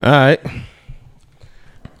All right.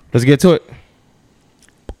 Let's get to it.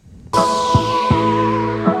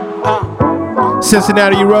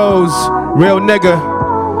 Cincinnati Rose, Real Nigga,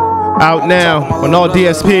 out now on all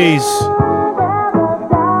DSPs.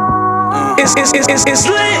 It's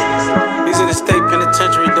lit. He's in the state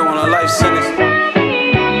penitentiary doing a life sentence.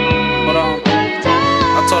 Hold on.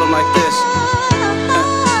 I told him like this.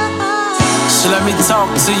 So let me talk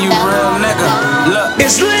to you, real nigga. Look,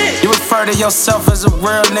 it's lit. You refer to yourself as a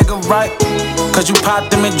real nigga, right? Cause you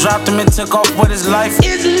popped him and dropped him and took off with his life.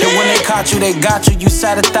 And when they caught you, they got you. You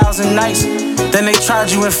sat 1,000 nights. Then they tried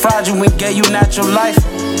you and fried you and gave you natural life.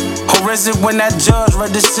 Or is it when that judge read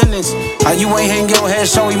the sentence? How you ain't hang your head,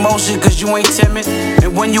 show emotion cause you ain't timid?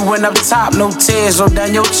 And when you went up top, no tears roll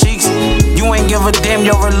down your cheeks. You ain't give a damn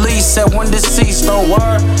your release, said when deceased, no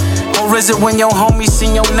word. Or is it when your homies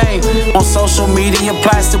seen your name on social media,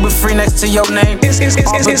 plastered with free next to your name?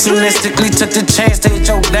 Opportunistically took the chance to hit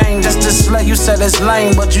your dang just to slay. You said it's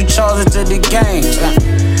lame, but you chose it to the game.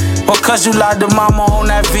 Or cause you lied to mama on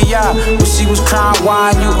that VI. When she was crying,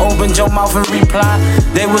 why you opened your mouth and replied?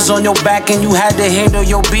 They was on your back and you had to handle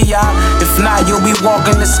your BI. If not, you'll be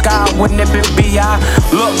walking the sky with nip and BI.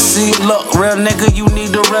 Look, real nigga, you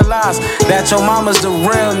need to realize that your mama's the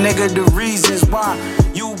real nigga, the reasons why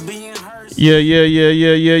you being hers.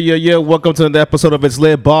 Yeah. Welcome to another episode of It's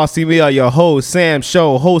Lit Bossy. We are your host, Sam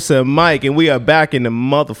Show, host and Mike, and we are back in the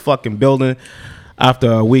motherfucking building after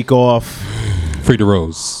a week off. Free the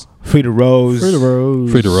Rose. Free the Rose.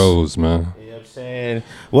 Free the Rose, man. You know what I'm saying?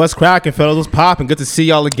 What's cracking, fellas? What's popping? Good to see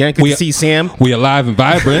y'all again. Good to see Sam. We alive and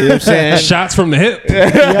vibrant. You know what I'm saying? Shots from the hip.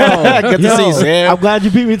 Good to see Sam. I'm glad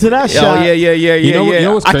you beat me to that shot. Yeah. You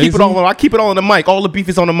know what's I keep crazy? I keep it all on the mic. All the beef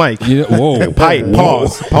is on the mic. Yeah, whoa. Pipe.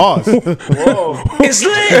 Pause. Whoa. It's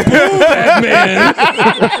lit. Man.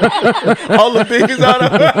 All the beef is on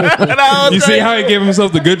the You see how he gave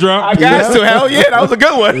himself the good drop? I got to. Hell yeah. That was a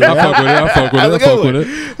good one. I fuck with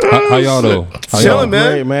it. How y'all though? Chilling,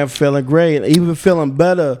 man. Great, man. Feeling great. Even feeling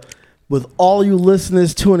better with all you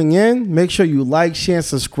listeners tuning in. Make sure you like, share, and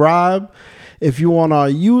subscribe. If you're on our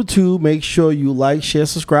YouTube, make sure you like, share,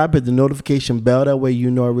 subscribe, hit the notification bell. That way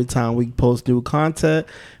you know every time we post new content.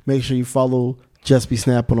 Make sure you follow Just Be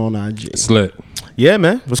Snapping on IG. It's lit. Yeah,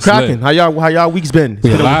 man. What's cracking? How y'all weeks been?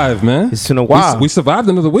 We alive, man. It's been a while. We survived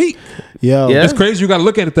another week. Yo, Yeah. It's crazy. You got to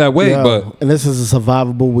look at it that way, but and this is a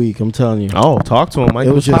survivable week. I'm telling you. Oh, talk to him, Mike.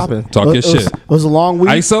 It was What's just- popping? talk your shit. It was a long week.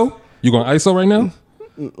 ISO? You going ISO right now?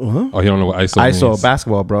 Oh, you don't know what ISO means. ISO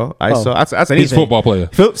basketball, bro. ISO. That's anything. He's a football player.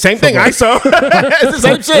 Same thing. ISO. It's the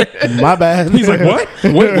same shit. My bad. He's like, what?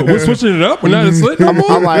 We're switching it up? We're not in slit no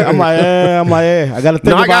more? I'm like, I gotta think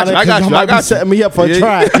No, I about got you, it. I got 'cause you, I might got be you. setting me up for a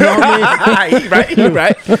track. You know what I mean?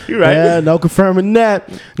 You right. Yeah, no confirming that.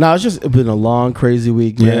 No, it's been a long, crazy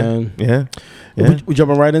week, man. Yeah. We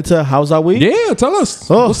jumping right into how's our week? Yeah, tell us.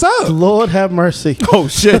 Oh, What's up? Lord have mercy. Oh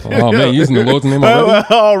shit. Oh, man, using the Lord's name already?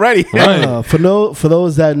 Already. Right. For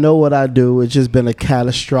those that know what I do, it's just been a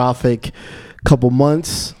catastrophic couple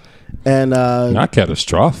months, and Not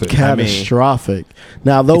catastrophic. catastrophic.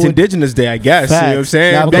 Now, though It's Indigenous Day, I guess. Facts. You know what I'm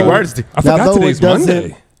saying? Now, Big though- words. I now, forgot though today's it doesn't-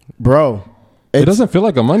 Monday. bro, It doesn't feel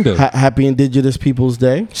like a Monday. Happy Indigenous Peoples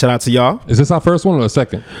Day. Shout out to y'all. Is this our first one or the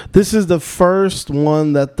second? This is the first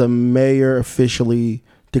one that the mayor officially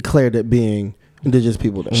declared it being Indigenous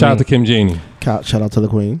People Day. Shout out to Kim Janey. Shout out to the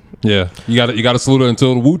Queen. Yeah, you got to salute her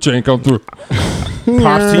until the Wu chain come through.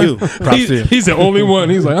 Props to you. Props to you. He's the only one.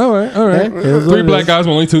 He's like, all right. Yeah, it is what 3 it black is. guys,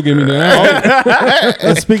 only 2 give me that.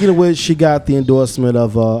 And speaking of which, she got the endorsement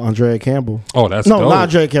of Andrea Campbell. Oh, that's No, dope. not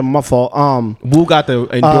Andrea Campbell. My fault. Wu got the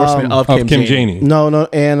endorsement of Of Kim Janey. Janey. No,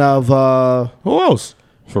 and of Who else?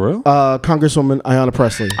 For real? Congresswoman Ayanna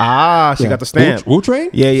Presley. She got the stamp. Wu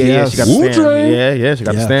train? Yeah. Yes. She got the Wu stamp. Train? Yeah. She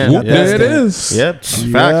got the Yeah. stamp. Whoop, there it is. Yep. Facts.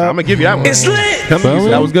 Yeah. I'm gonna give you that one. It's lit.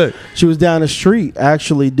 That was good. She was down the street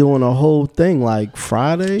actually doing a whole thing like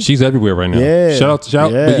Friday. She's everywhere right now. Yeah. Shout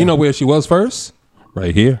out. Yeah. But you know where she was first?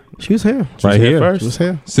 Right here. She was here. Right here here. first. She was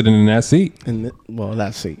here. Sitting in that seat. And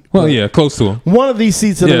that seat. Well, yeah, close to her. One of these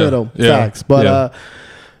seats in the Yeah, middle. yeah, Facts. But yeah.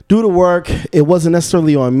 due to work, it wasn't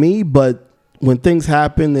necessarily on me, but when things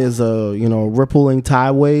happen, there's a rippling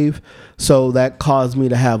tide wave. So that caused me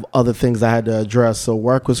to have other things I had to address. So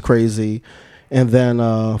work was crazy. And then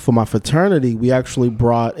for my fraternity, we actually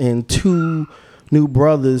brought in 2 new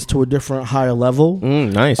brothers to a different higher level.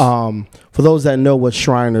 Nice. For those that know what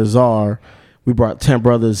Shriners are, we brought 10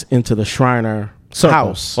 brothers into the Shriner Circle.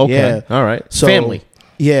 house. Okay. Yeah. All right. So, Family.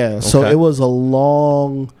 Yeah. So Okay. it was a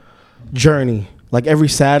long journey. Like every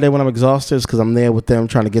Saturday when I'm exhausted, it's because I'm there with them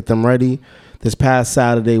trying to get them ready. this past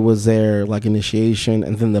Saturday was their like initiation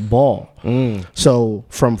and then the ball. So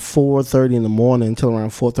from 4:30 in the morning until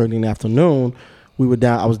around 4:30 in the afternoon,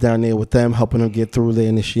 I was down there with them, helping them get through their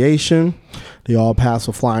initiation. They all passed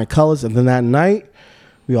with flying colors, and then that night,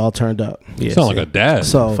 we all turned up. You sound like a dad.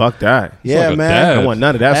 So Fuck that. yeah, like a man. dad. I don't want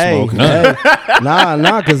none of that Hey, smoke. hey.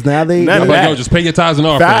 nah, because now they. None of But that. yo, just pay your tithes and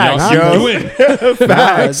offering. Facts, Y'all. yo. You in.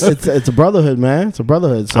 Facts. It's a brotherhood, man. It's a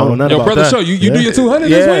brotherhood. So I don't know nothing Yo, about brother, that. show you do your 200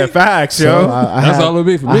 this Yeah, week? facts, So yo. That's all it'll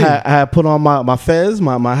be for me. I had put on my fez,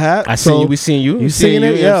 my hat. I seen you. We seen you. You seen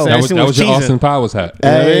it? you know what Yo. I'm That saying? was your cheesing. Austin Powers hat.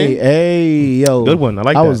 Hey, yo. Good one. I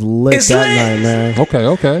like I that. was lit that night, man.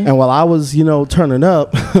 Okay. And while I was, turning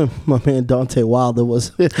up, my man Dante Wilder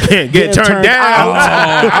was Get turned down.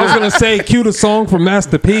 I was gonna say, cue the song from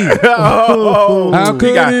Master P. Oh, How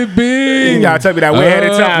could got- it be? You gotta tell me that way ahead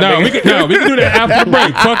of time. No, nigga. we can do that after the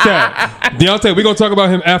break. Fuck that. Deontay, we're gonna talk about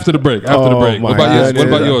him after the break. After the break. my What about yours? God, What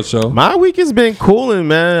about dude. yours, show? My week has been cooling,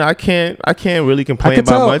 man. I can't really I complain can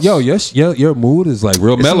about tell. much. Yo, your mood is like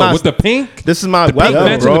real This is mellow my- with the pink. This is my The pink weather,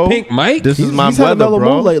 matching bro. the pink mic. This is my He's had a weather, mellow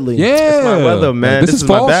bro. mood lately. Yeah, It's my weather, man. This is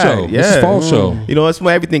fall my bag. show. Yeah. This is fall show. You know, it's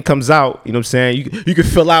when everything comes out. You know what I'm saying? You can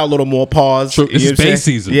fill out a little more pause. True. You It's know what I'm space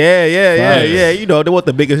saying? season. Yeah. You know, they want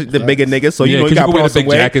the bigger niggas, so Yeah, you know 'cause you got you can wear to the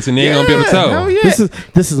big jackets and they ain't gonna be able to tell. Hell yeah.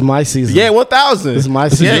 This is my season. Yeah, 1,000. This is my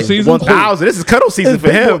This is season. your season? 1,000. This is cuddle season It's for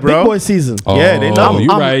big him, boy, bro. Big boy season. Yeah, they know. You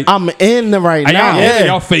right. I'm in right now. Yeah,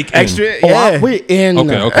 y'all fake in. Extra. Oh, Yeah. we in.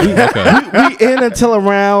 Okay. We in until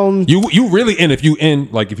around. You really in if you in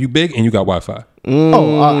like if you big and you got Wi-Fi, I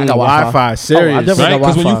got Wi-Fi, serious. I definitely right? got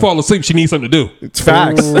Because when you Wi-Fi. fall asleep, she needs something to do. It's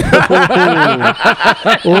facts.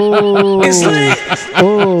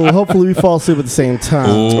 Oh, hopefully we fall asleep at the same time.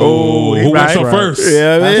 Oh, Who right. wants to first?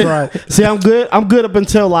 Yeah, That's man. right. See, I'm good up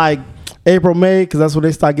until like April, May, because that's when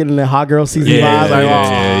they start getting their hot girl season Yeah, vibes. Like,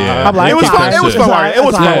 yeah. I'm like, It was okay, fun. It was it's fun. all right, It was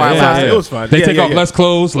it's fun. all right, it's all right. It was fun. They Yeah, take yeah, off yeah. less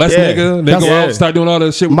clothes, less Yeah. nigga. They That's- go out, yeah. start doing all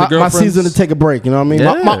that shit with My, the my girlfriends. season to take a break. You know what I mean?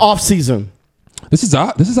 Yeah. My off season. This is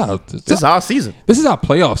our This is our season.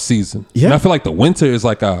 playoff season. Yeah. And I feel like the winter is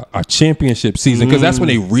like our championship season because that's when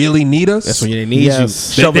they really need us. That's when they need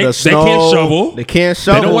Yes. you. Shovel They the snow. can't shovel. They can't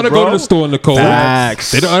shovel. They don't want to go to the store in the cold.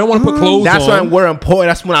 Facts. I don't want to put clothes That's on. when we're important.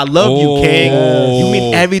 That's when I love you, King. You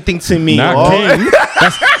mean everything to me. Not all, King.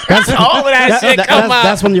 That's all of that shit come out.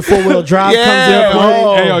 that's when your 4-wheel drive Yeah, comes in.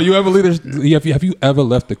 bro. Hey, yo, you ever leave have you ever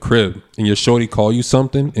left the crib and your shorty call you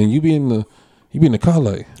something and you be in the car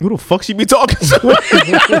like, Who the fuck she be talking to? Who the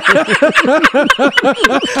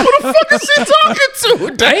fuck is she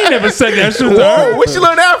talking to? I ain't never said that shit to Whoa, her. where she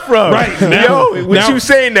learn that from? Right, now- Yo, what now- you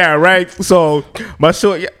saying now, right? So my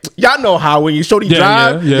shorty, y'all know how when you shorty Yeah,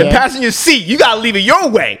 drive, yeah. the passenger seat, you gotta leave it your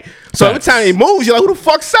way. So every Facts. time it moves, you're like, who the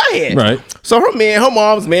fuck saying? Right. So her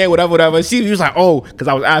mom's man, whatever. She was like, oh, because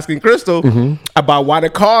I was asking Crystal about why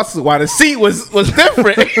the seat was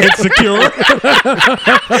different. Insecure.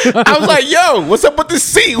 I was like, yo, what's up with the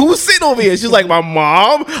seat? Who's sitting over here? She's like, my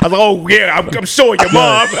mom. I was like, oh yeah, I'm sure your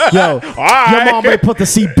mom. Yo, All right. your mom may put the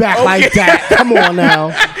seat back like that. Come on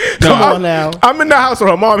now. Come on now. I'm in the house with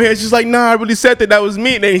her mom here. She's like, nah, I really said that was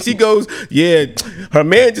me. And she goes, yeah, her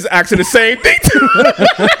man just asking the same thing too.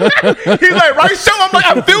 He's like, right, show. I'm like,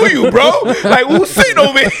 I feel you, bro. Like, who's sitting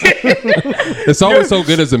over here? It's always so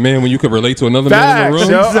good as a man when you can relate to another man in the Facts,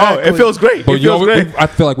 room. yo. Exactly. Oh, it feels great. But It feels great. I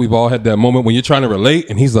feel like we've all had that moment when you're trying to relate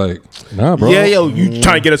and he's like, nah, bro. Yeah, yo, you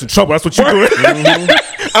trying to get us in trouble. That's what you're doing.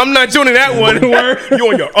 I'm not joining that one. You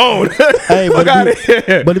on your own. Hey, Fuck out of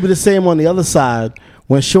here. but it'd be the same on the other side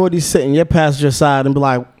when Shorty's sitting your passenger side and be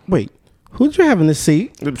like, wait, who'd you have in this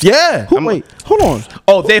seat? Yeah. Wait, hold on.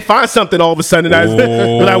 Oh, they find something all of a sudden. That's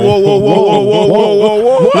Whoa. like, whoa.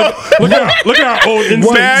 Look at our old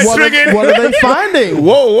instincts. Mad triggering. What are they finding?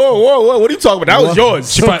 Whoa. What are you talking about? That was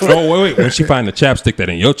yours. She find, wait. When she find a chapstick that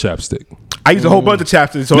ain't your chapstick. I use a whole bunch of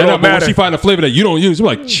chapsticks, so it No, don't but when matter. she find a flavor that you don't use, you're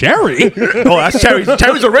like, cherry? Oh, that's cherry.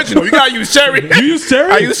 Cherry's original. You gotta use cherry. You use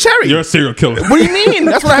cherry? I use cherry. You're a serial killer. What do you mean?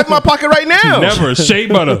 That's what I have in my pocket right now. Never. Shea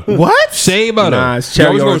butter. What? Shea butter. Nah, it's You cherry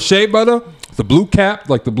always go or- with shea butter. The blue cap,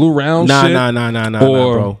 like the blue round Nah, shit. nah,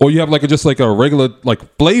 bro. Or you have like just like a regular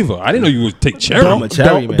like flavor. I didn't know you would take cherry. I'm a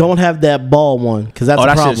cherry, man. Don't have that ball one because that's Oh, a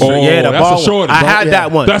that problem. shit's yeah, the that's ball a shorty. I had Yeah.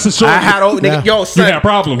 that one. That's a shorty. I had nigga, yo, son. had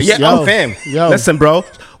problems. Yeah, Yo. I'm fam. Yo. Listen, bro.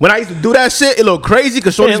 When I used to do that shit, it looked crazy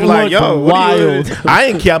because shorties It be like, looked yo, what do you- wild. I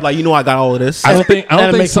ain't care. I'm like, you know, I got all of this. I don't think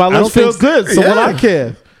and it makes my lips feel good. So what I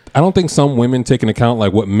care? I don't think some women take into account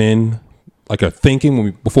like what men like are thinking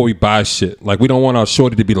when before we buy shit. Like we don't want our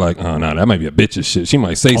shorty to be like, oh no, that might be a bitch's shit. She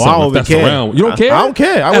might say Oh, I something don't if that's even care. around. You don't care? I don't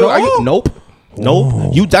care. At all? Nope.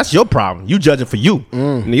 Nope. That's your problem. You judging for you.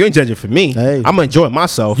 You ain't judging for me. Hey. I'm enjoying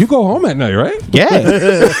myself. You go home at night, right? Yeah.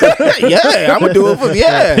 Yeah. I'm gonna do it for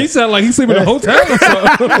yeah. He sound like he's sleeping in a hotel or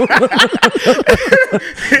something.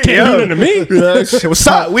 Can't do nothing to me. What's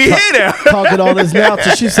up? We here now. Talking all this now.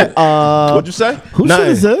 So she said, What'd you say? who shit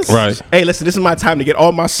is this? Right. Hey, listen, this is my time to get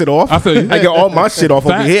all my shit off. I feel you. I get all my shit off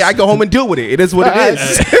over Facts. here. I go home and deal with it. It is what it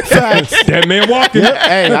is. Facts. That man walking.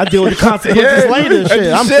 Hey, I deal with the consequences later. and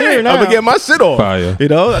Shit. I'm here now. I'm gonna get my shit off. Fire. You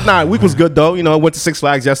know, week was good though. You know, I went to Six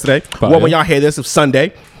Flags yesterday. Fire. Well, when y'all hear this, it's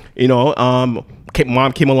Sunday. You know,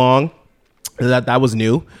 mom came along. That was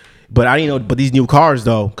new. But I didn't know. But these new cars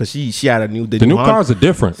though, because she had a new. The new cars are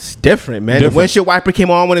different. It's different, man. Different. The windshield wiper came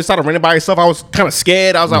on when it started running by itself. I was kind of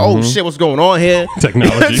scared. I was like, "Oh shit, what's going on here?"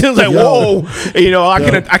 Technology. It was like, "Whoa!" You know, I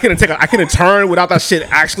couldn't turn without that shit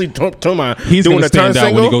actually turn my. He's doing gonna the turn stand out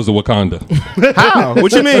signal. when he goes to Wakanda. How?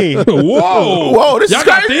 What you mean? Whoa, This y'all is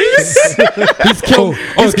got crazy. these? He's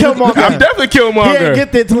Killmonger. I'm definitely He Killmonger. didn't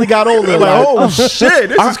get there till he got older. Like, oh shit,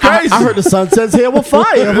 this is crazy. I heard the sun sets here with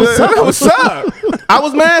fire. What's up? What's up? I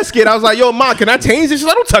was mad scared. I was like, yo, Ma, can I change this? She's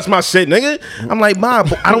like, don't touch my shit, nigga. I'm like, Ma,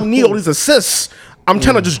 but I don't need all these assists. I'm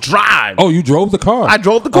trying to just drive. Oh, you drove the car. I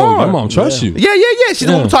drove the car. Oh, your mom trusts you. Yeah. She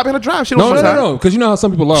don't top in the drive. She don't No, trust that. no. Because you know how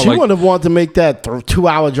some people are. She like, wouldn't have wanted to make that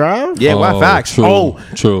 2-hour drive. Yeah, Oh, facts. true,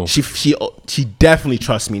 true. She definitely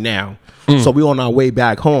trusts me now. So we on our way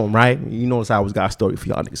back home, right? You notice I always got a story for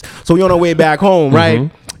y'all niggas. So we on our way back home, right?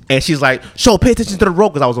 And she's like, pay attention to the road,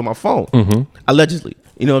 because I was on my phone. Allegedly.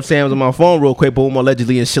 You know what I'm saying? I was on my phone real quick, boom,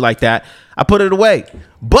 allegedly and shit like that. I put it away.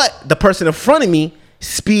 But the person in front of me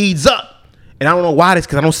speeds up. And I don't know why this,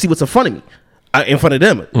 because I don't see what's in front of me. In front of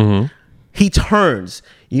them. He turns.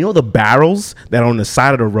 You know the barrels that are on the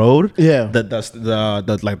side of the road? Yeah.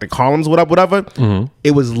 The like the columns, whatever.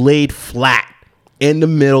 It was laid flat in the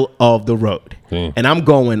middle of the road. And I'm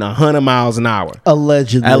going 100 miles an hour.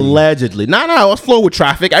 Allegedly. No, I was flowing with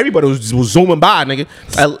traffic. Everybody was zooming by, nigga.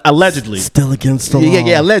 Allegedly. Still against the law.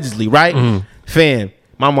 Yeah, allegedly, right? Fam,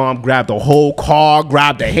 my mom grabbed the whole car,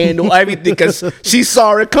 grabbed the handle, everything, because she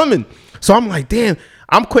saw it coming. So I'm like, damn.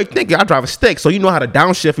 I'm quick thinking. I drive a stick, so you know how to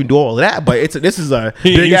downshift and do all of that. But this is a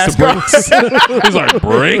big ass car. He's like,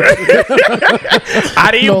 break. I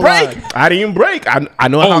didn't break. I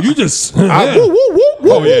know. Oh, how, you just. woo, woo, woo,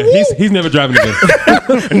 woo, Oh yeah, woo. he's never driving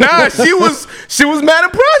again. Nah, she was mad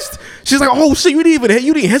impressed. She's like, oh shit, you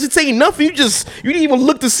didn't hesitate nothing. You didn't even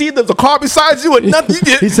look to see if there's a car beside you or nothing. You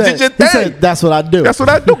just He said, did your thing. he said, that's what I do. That's what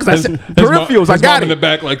I do, because I said peripherals. I His got mom in it. the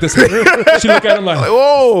back like this. She look at him like,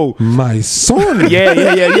 Oh, my son. yeah.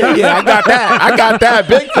 I got that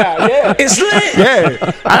big time. Yeah, it's lit.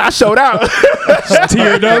 Yeah, I showed out.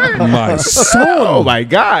 Teared up. My son. Oh my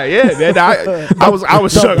god, yeah, man. I was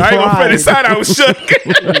shook. I ain't gonna front inside. I was shook.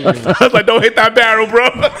 I was like, don't hit that barrel, bro.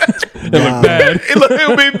 It looked bad.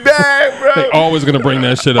 It'll be bad, bro. They always gonna bring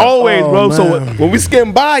that shit up. Always, bro. Oh, So man. when we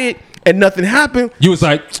skimmed by it and nothing happened, You was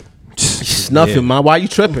like, it's nothing, man. Why you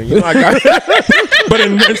tripping? You know, I got but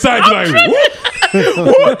inside you like,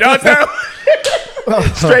 whoop. Whoa, downtown.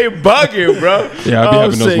 Straight bugging, bro. Yeah, I be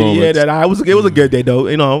having those moments. Yeah, it was a good day though.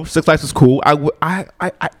 You know, Six Flags was cool. I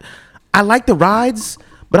like the rides,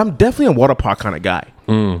 but I'm definitely a water park kind of guy.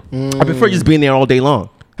 I prefer just being there all day long.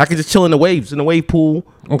 I can just chill in the waves, in the wave pool.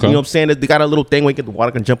 Okay. You know what I'm saying? They got a little thing where the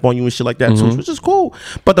water can jump on you and shit like that too, which is cool.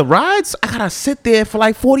 But the rides, I gotta sit there for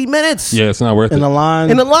like 40 minutes. Yeah, it's not worth In it. the line.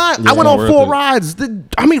 In the line, Yeah, I went not on worth 4 it. rides.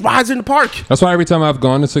 How many rides in the park? That's why every time I've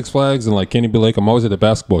gone to Six Flags and like Candy Lake, I'm always at the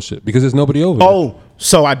basketball shit because there's nobody over there. Oh,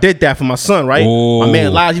 so I did that for my son, right? Oh. My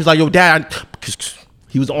man lied. He was like, yo, dad.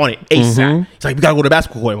 He was on it ASAP. He's like, we gotta go to the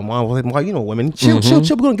basketball court. My mom was like, well, you know, women, chill. We're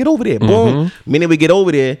gonna get over there. Boom. Minute we get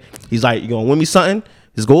over there, he's like, you gonna win me something?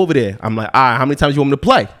 Just go over there. I'm like, all right, how many times you want me to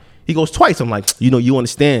play? He goes twice. I'm like, you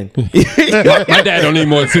understand. My dad don't need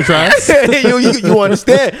more than 2 tries. you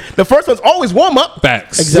understand. The first one's always warm up.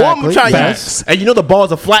 Facts. Exactly. Warm up, try Facts. and you know the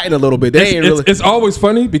balls are flattened a little bit. They ain't really. It's always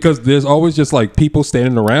funny because there's always just like people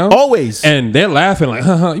standing around. Always. And they're laughing like,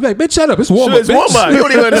 huh. You like, bitch, shut up. It's warm Sure, up. it's warm up. You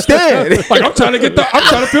don't even understand. Like I'm trying to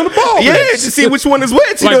feel the ball. Yeah, bitch. to see which one is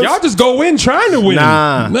which. Like y'all just go in trying to win.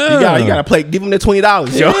 Nah, you gotta play. Give them the $20,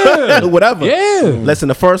 yo. Yeah. Whatever. Yeah. Listen,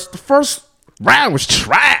 the first round was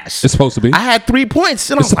trash. It's supposed to be. I had 3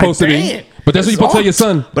 points. And It's I was supposed like, to be. damn, But that's what you supposed to tell your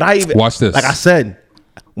son. But I even Watch this. Like I said,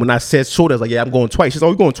 when I said short, I was like, yeah, I'm going twice. She's like,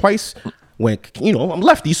 oh, you going twice? when I'm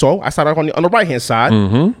lefty, so I started on the right hand side.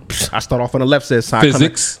 I start off on the left side.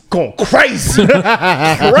 Physics. Going crazy,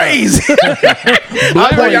 crazy.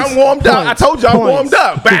 I'm warmed up. I told you I'm warmed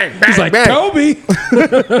up. Bang, bang, He's like, bang. Kobe.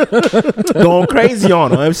 Going crazy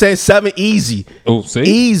on him. I'm saying 7 easy. Oh, see?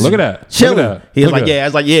 Easy. Look at that. Chilling. Look at that. He was Look like, at yeah. I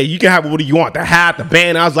was like, yeah, you can have it. What do you want? The hat, the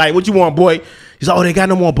banner. I was like, what you want, boy? He's like, oh, they got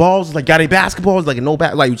no more balls. I was like, got any basketballs? Like, no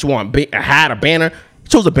bat. Like, what you want? A hat, a banner? He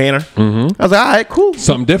chose a banner. I was like, all right, cool.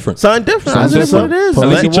 Something different. Something different. I Something said, what it different. is. At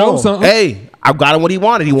least he Like, chose something. Hey, I got him what he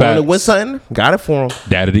wanted. He wanted to win Facts. something. Got it for him.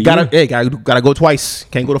 Dad of the Gotta, year. hey, gotta go twice.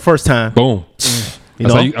 Can't go the first time. Boom. You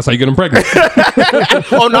That's, know? that's how you get them pregnant.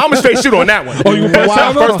 Oh no, I'm a straight shooter on that one. Oh, you first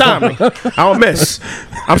time? First time. I don't miss.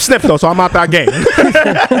 I'm sniffed though, so I'm out that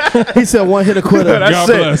game. He said one hit a quitter. That's God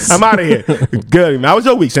it. bless. I'm out of here. Good. Man. How was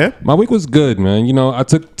your week, Sam? My week was good, man. I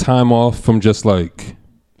took time off from just like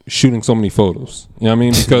shooting so many photos. You know what I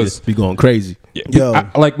mean? Because Be going crazy. Yo.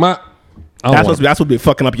 That's supposed to be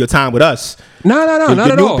fucking up your time with us. No, not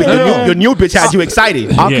at all. Your new bitch had you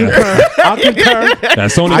excited. I'll Yeah. concur.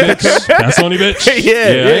 That's Sony bitch. That's Sony bitch. I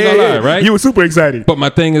ain't gonna lie, right? You were super excited. But my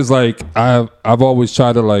thing is like I've always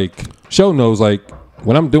tried to like show knows like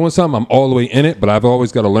when I'm doing something I'm all the way in it, but I've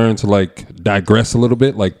always got to learn to like digress a little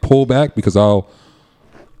bit, like pull back because I'll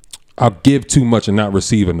give too much and not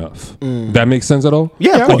receive enough. That makes sense at all?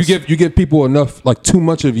 Yeah, of Like course. you give people enough, like too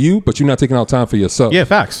much of you, but you're not taking out time for yourself. Yeah,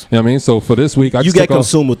 facts. You know what I mean? So for this week, I You just get took off-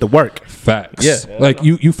 consumed with the work. Facts. Yeah. Like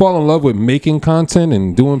you fall in love with making content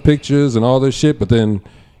and doing pictures and all this shit, but then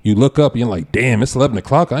you look up and you're like, damn, it's 11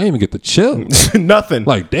 o'clock. I ain't even get to chill. Nothing.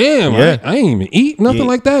 Like, damn, Yeah. I ain't even eat nothing Yeah.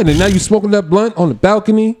 like that. And now you smoking that blunt on the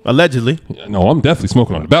balcony. Allegedly. No, I'm definitely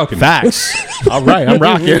smoking on the balcony. Facts. All right, I'm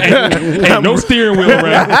rocking. Ain't no steering wheel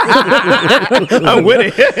around. I'm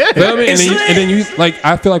with it. You know what I mean? And then you like,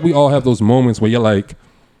 I feel like we all have those moments where you're like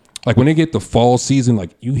when they get the fall season,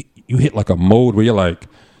 like you hit like a mode where you're like,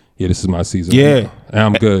 yeah, this is my season. Yeah. And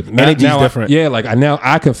I'm good. Energy's now different. Now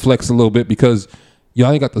I can flex a little bit because y'all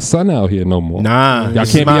ain't got the sun out here no more. Nah, Y'all this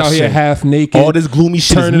is can't be my out here shit. half naked. All this gloomy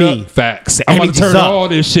shit is Turn it me. up. Facts. The I'm about to energy's turn up. all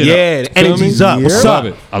this shit Yeah, up. the Feel energy's me? up. What's I up? love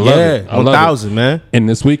it. I love it. I love 1,000, man. And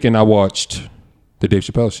this weekend I watched the Dave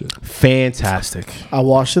Chappelle shit. Fantastic. I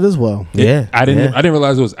watched it as well. Yeah. I didn't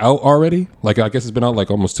realize it was out already. Like I guess it's been out like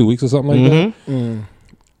almost 2 weeks or something like that.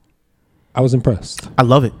 I was impressed. I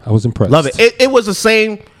love it. I was impressed. Love it. It was the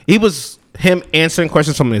same. He was him answering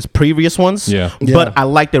questions from his previous ones. Yeah. But I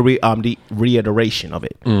like the reiteration of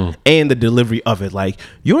it and the delivery of it. Like,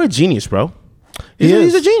 you're a genius, bro. He's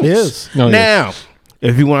is. a genius. He is. No, he now,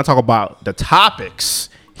 if you want to talk about the topics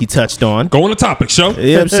he touched on, Go on the topic show.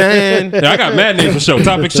 you know what I'm saying? Yeah, I got mad names for show.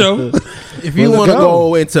 Topic show. If you Let's want to go.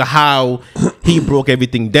 go into how he broke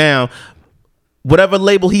everything down, whatever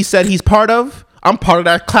label he said he's part of, I'm part of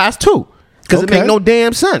that class too. Because it Okay. make no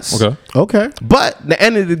damn sense. Okay. Okay. But at the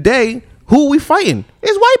end of the day, who we fighting?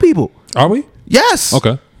 It's white people. Are we? Yes.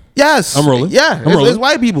 Okay. Yes. I'm rolling. Yeah. I'm It's rolling.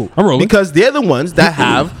 white people. I'm rolling. Because they're the ones that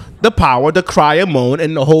have the power to cry and moan,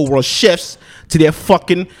 and the whole world shifts to their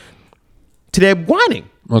whining.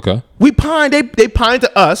 Okay. We pine. They pine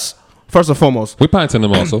to us first and foremost. We painting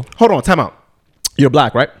them also. Hold on. Time out. You're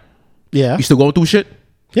black, right? Yeah. You still going through shit?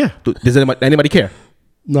 Yeah. Does anybody care?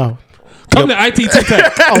 No. Come to ITT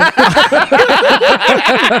Tech.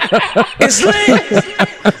 It's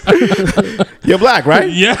lit. You're black, right?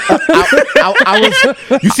 Yeah. I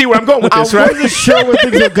was You see where I'm going with this, I right? wasn't sure where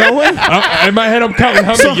things were going. In my head, I'm counting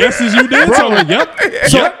how many yeses you did. So I'm like, yep.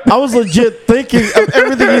 So Yep. I was legit thinking of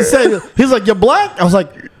everything he said. He's like, "You're black." I was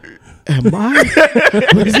like, "Am I?"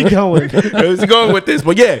 Where's he going? Where's he going with this?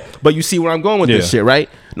 But yeah, but you see where I'm going with this Yeah. shit, right?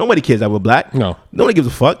 Nobody cares that we're black. No. Nobody gives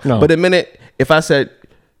a fuck. No. But the minute, if I said,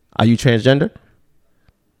 are you transgender?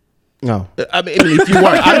 No. I mean, if you were.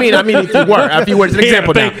 I mean, if you were. If you were, it's an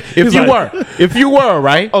example now. think. If He's you like- were. If you were,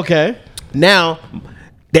 right? Okay. Now,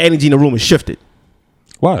 the energy in the room is shifted.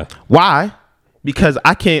 Why? Why? Because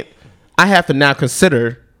I have to now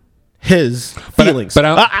consider his feelings. but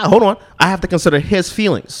hold on. I have to consider his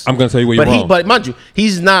feelings. I'm gonna tell you where you're wrong. But mind you,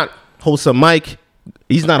 he's not wholesome Mike.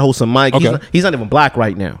 He's not wholesome Mike. Okay. He's not even black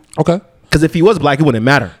right now. Okay. Because if he was black, it wouldn't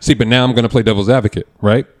matter. See, but now I'm gonna play devil's advocate,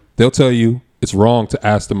 right? They'll tell you it's wrong to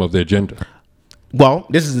ask them of their gender. Well,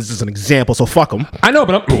 this is just an example, so fuck him. I know,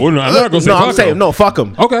 but I'm not gonna say. No, I'm fuck saying them. no, fuck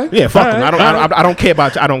him. Okay. Yeah, fuck All him. right. I don't care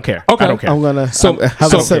about you. I don't care. Okay. I don't care. I'm gonna So,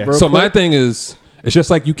 have a sip real so my quick. thing is, it's just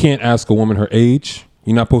like you can't ask a woman her age.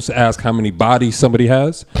 You're not supposed to ask how many bodies somebody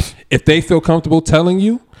has. If they feel comfortable telling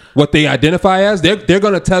you what they identify as, they're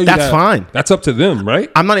gonna tell you. That's fine. That's up to them,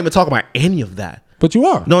 right? I'm not even talking about any of that. But you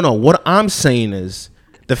are. No. What I'm saying is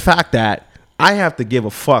the fact that I have to give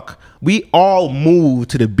a fuck. We all move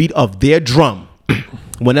to the beat of their drum.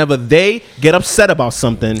 whenever they get upset about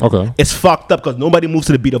something, Okay. it's fucked up because nobody moves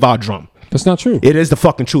to the beat of our drum. That's not true. It is the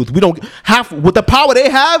fucking truth. We don't have with the power they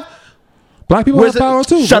have. Black people Where's have power it?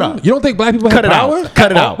 too. Shut bro. up. You don't think black people Cut have it out. power?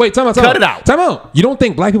 Cut it out. Wait, time out. Cut it out. Time out. You don't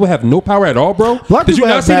think black people have no power at all, bro? Black Did you people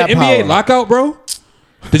not have see the bad NBA power. lockout, bro?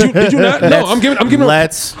 Did you not? No, I'm giving.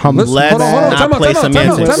 Let's Hold on, not time out, play time out,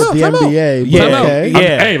 semantics. time out, With the time out. NBA. Yeah, Time out. okay.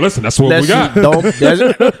 yeah. Hey, listen, that's what Let's we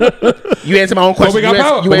got. You answer my own question. we got You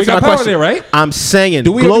power. answer But we my got power question. there, right? I'm saying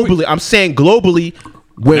Do we- globally. I'm saying globally.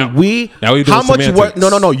 When Now we're doing how much work?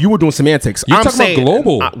 semantics. No. You were doing semantics. You I'm talking saying about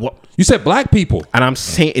global? well, You said black people. and I'm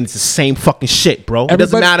saying it's the same fucking shit, bro. It doesn't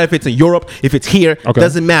Everybody- matter if it's in Europe, if it's here. Okay.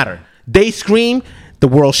 Doesn't matter. They scream, the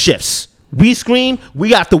world shifts. We scream,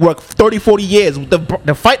 we have to work 30, 40 years.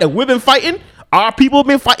 The fight that we've been fighting, our people have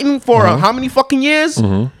been fighting for how many fucking years?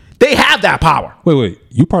 They have that power. Wait.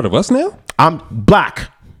 You part of us now, I'm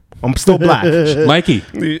black. I'm still black. Mikey?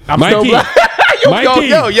 I'm Mikey. still black. Mikey.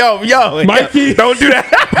 Yo. Mikey. Don't do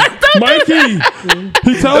that. Mikey,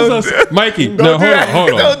 he tells us, Mikey. No, do hold that. on,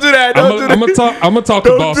 hold on. Don't do that. Don't do that. I'm gonna talk to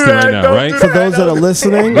Don't do Boston that. right now, Don't right? do For those that are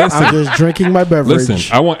listening, Listen. I'm just drinking my beverage.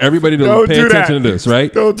 Listen, I want everybody to Don't pay do attention that. to this,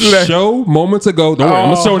 right? Don't do that. Show moments ago. Don't worry,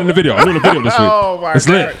 I'm gonna show it in the video. I'm doing a video this week. Oh, my it's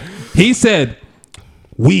lit. God. He said,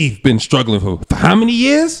 "We've been struggling for how many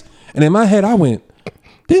years?" And in my head, I went,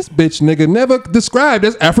 "This bitch nigga never described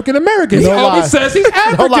as African American. He No always lie. says he's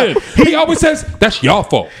No lie. African. He always says that's your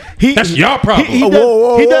fault. That's your problem." He does,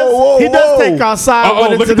 Whoa, he does, whoa, he does whoa. take our side Uh-oh,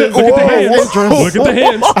 when it's look in at the hands. interest. Look at the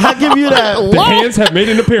hands. I'll give you that. The hands have made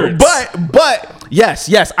an appearance. But yes,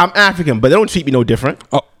 I'm African, but they don't treat me no different.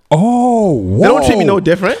 Oh, whoa. They don't treat me no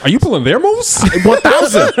different. Are you pulling their moves?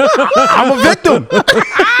 1,000. I'm a victim.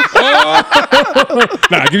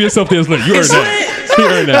 Nah, give yourself this look. You earned that. He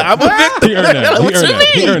earned that. I'm a victim. He earned that. He What earned you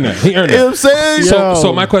that. He mean? earned that. He earned You know what I'm that. saying?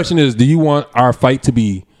 So my question is, do you want our fight to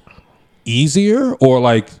be easier, or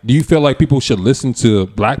like, do you feel like people should listen to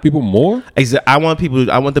black people more? I want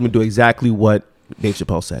them to do exactly what Dave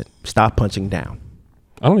Chappelle said. Stop punching down.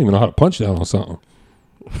 I don't even know how to punch down on something.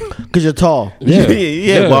 Because you're tall.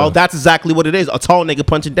 Yeah. Well, that's exactly what it is. A tall nigga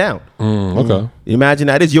punching down. Okay. You imagine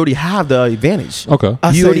that is. You already have the advantage. Okay.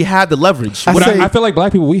 You say- already have the leverage. I But say- I feel like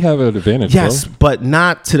black people, we have an advantage, Yes, bro. but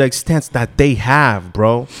not to the extent that they have,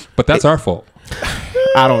 bro. But that's our fault.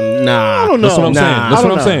 I don't know. That's what I'm saying. That's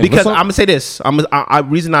what I'm saying. Because That's what- I'm gonna say this.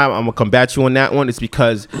 Reason I'm gonna combat you on that one is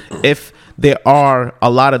because if there are a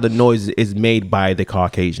lot of the noise is made by the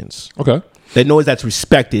Caucasians. Okay. The noise that's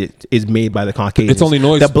respected is made by the Caucasians. It's only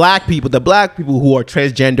noise- The black people who are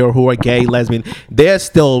transgender, who are gay, lesbian, they're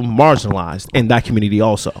still marginalized in that community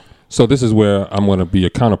also. So this is where I'm going to be a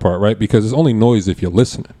counterpart, right? Because it's only noise if you're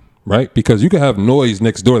listening, right? Because you can have noise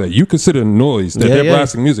next door that you consider noise, that Yeah, they're yeah.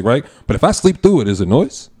 blasting music, right? But if I sleep through it, is it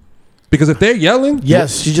noise? Because if they're yelling,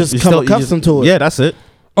 Yes, you just You become still- you accustomed just- to it. Yeah, that's it.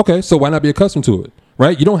 okay, so why not be accustomed to it,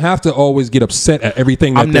 right? You don't have to always get upset at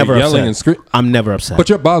everything that I'm they're never yelling upset. and screaming. I'm never upset. But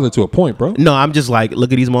you're bothered to a point, bro. No, I'm just like,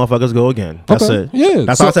 look at these motherfuckers go again. That's Okay, it. Yeah.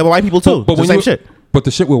 That's how I say with white people too. But It's the when same you- shit. But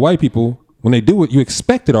the shit with white people, when they do it, you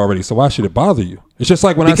expect it already. So why should it bother you? It's just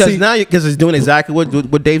like when I Because see now, because it's doing exactly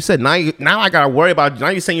what Dave said. Now I gotta worry about. Now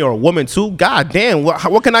you're saying you're a woman too. God damn,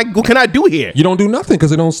 what can I do here? you don't do nothing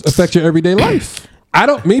because it don't affect your everyday life.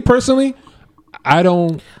 Me personally, I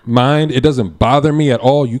don't mind. It doesn't bother me at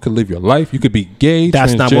all. You can live your life. You could be gay,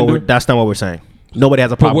 That's transgender. not what we're saying. Nobody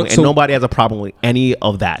has a problem, what- and so- nobody has a problem with any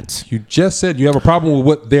of that. You just said you have a problem with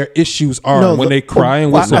what their issues are when they cry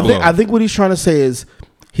and whistle blow. I think what he's trying to say is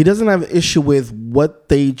he doesn't have an issue with what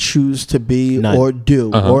they choose to be None. or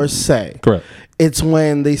do or say. Correct. It's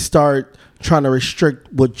when they start trying to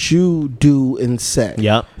restrict what you do and say.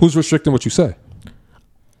 Yep. Who's restricting what you say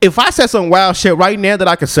If I said some wild shit right now that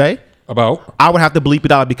I could say, about? I would have to bleep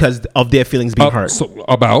it out because of their feelings being hurt. So,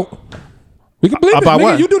 about? We can bleep About it. Nigga,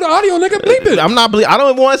 what? you do the audio, nigga. Bleep it. I'm not. I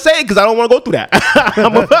don't even want to say it because I don't want to go through that.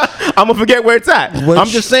 I'm gonna forget where it's at. I'm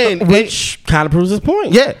just saying. Which kind of proves his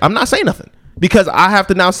point. Yeah, I'm not saying nothing because I have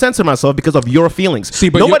to now censor myself because of your feelings. See,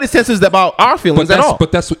 but nobody censors about our feelings at all.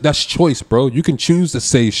 But that's choice, bro. You can choose to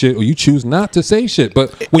say shit or you choose not to say shit.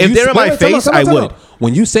 But when If you they're in my time out, face, time out, I time would. out.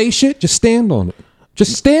 When you say shit, just stand on it.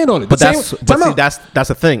 Just stand on it. But The that's same- but time see, out. that's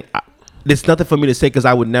the thing. There's nothing for me to say because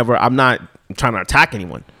I would never. I'm not trying to attack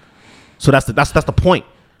anyone. So that's the point.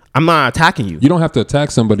 I'm not attacking you. You don't have to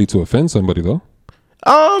attack somebody to offend somebody, though.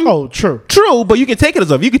 Oh, true. True, but you can take it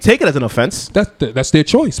as an offense. That's their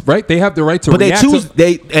choice, right? They have the right to But they react. choose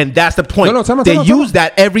and that's the point. No, time out, they time out, use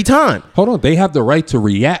that every time. Hold on. They have the right to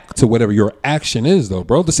react to whatever your action is, though,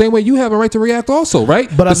 bro. The same way you have a right to react also, right?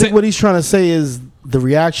 But I The think same- what he's trying to say is the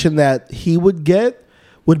reaction that he would get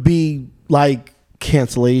would be like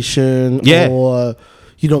cancellation Yeah. or,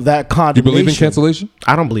 that You condemnation. believe in cancellation?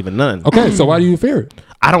 I don't believe in none. Okay, so why do you fear it?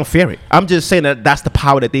 I don't fear it. I'm just saying that that's the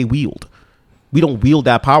power that they wield. We don't wield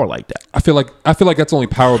that power like that. I feel like that's only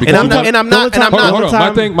power because And I'm not. Hold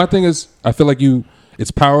on. My thing is, I feel like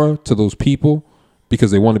it's power to those people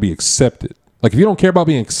because they want to be accepted. Like if you don't care about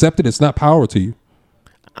being accepted, it's not power to you.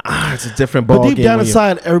 It's a different ball But deep game down when you-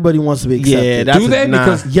 inside, everybody wants to be accepted. Yeah, that's Do they?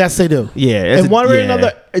 Because yes, they do. Yeah, it's in one way or yeah.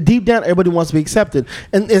 another, deep down, everybody wants to be accepted,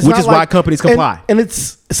 and it's Which not is why companies comply. And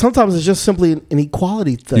it's sometimes it's just simply an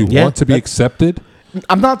equality thing. you want to be accepted.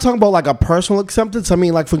 I'm not talking about like a personal acceptance. I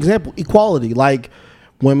mean, like for example, equality. Like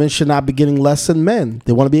women should not be getting less than men.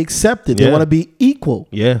 They want to be accepted. They Yeah. want to be equal.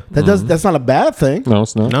 Yeah. That's not a bad thing. No,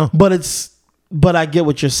 it's not. No. But I get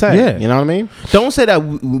what you're saying. Yeah. You know what I mean? Don't say that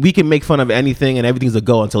we can make fun of anything and everything's a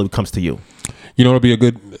go until it comes to you. You know what'll be a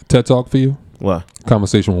good TED talk for you? What?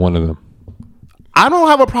 Conversation with one of them. I don't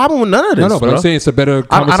have a problem with none of this. No, but bro. I'm saying it's a better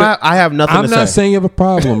conversation. I have nothing I'm to not say. saying you have a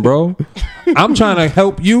problem, bro. I'm trying to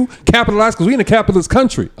help you capitalize because we're in a capitalist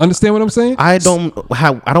country. Understand what I'm saying? I don't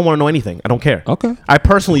want to know anything. I don't care. Okay. I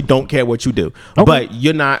personally don't care what you do. Okay. But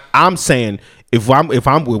you're not. I'm saying if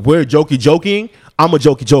we're joking, I'm a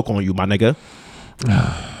joke on you, my nigga.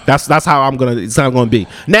 That's how it's not gonna be.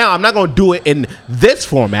 Now I'm not gonna do it in this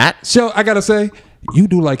format. So I gotta say, you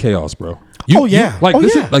do like chaos, bro. Oh, yeah.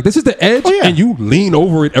 This is the edge, Oh, yeah. and you lean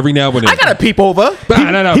over it every now and then. I gotta peep over.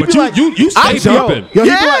 But, no, he but be like- you stay I'm jumping. Yo,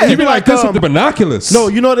 Yeah. You be like this with um, the binoculars. No,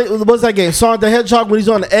 you know what's that game? Sonic the Hedgehog when he's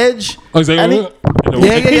on the edge. Oh, he's like, and he- Yeah.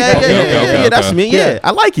 Okay, That's okay. me. Yeah,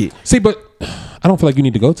 I like it. See, but I don't feel like you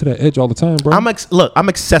need to go to that edge all the time, bro. I'm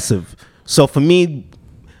excessive. So for me,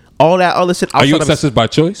 all that other shit. Are you outside of- excessive by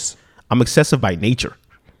choice? I'm excessive by nature.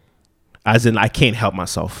 As in, I can't help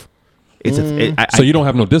myself. It's So you don't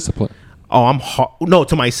have no discipline. I'm hard.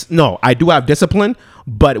 No, I do have discipline,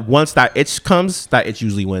 but once that itch comes, that itch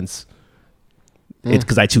usually wins. It's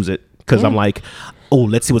because I choose it. Because I'm like, oh,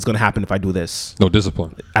 let's see what's gonna happen if I do this, No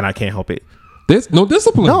discipline. and I can't help it. There's no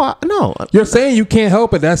discipline. No. You're saying you can't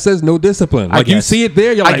help it. That says no discipline. Like you guess. see it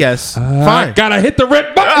there, you're I like, guess. I Fine. gotta hit the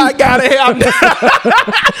red button. I got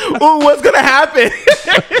it. Ooh, what's gonna happen?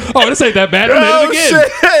 Oh, this ain't that bad. I Oh, made it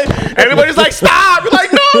again. shit. Everybody's like, stop. You're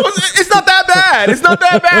like, no, it's not that bad. It's not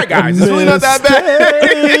that bad, guys. It's really not that bad.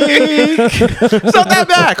 It's not that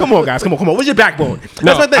bad. Come on, guys. Come on. What's your backbone? That's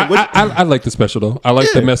No, my thing. I like the special though. I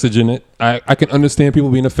like the Yeah. message in it. I can understand people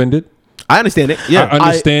being offended. I understand it. Yeah. I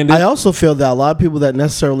understand it. I also feel that a lot of people that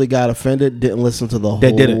necessarily got offended didn't listen to the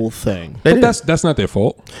They didn't. whole thing. They But did. that's not their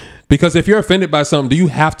fault. Because if you're offended by something, do you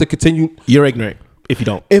have to continue? You're ignorant if you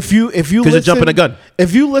don't. If you 'Cause you're listen, jumping the gun.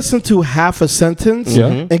 If you listen to half a sentence Yeah.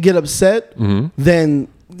 and get upset, then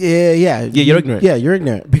yeah, you're ignorant. Yeah, you're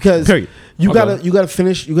ignorant because Period. you Okay. gotta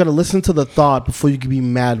finish. You gotta listen to the thought before you can be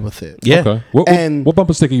mad with it. Yeah. Okay. And- What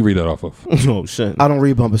bumper sticker you read that off of? Oh shit. I don't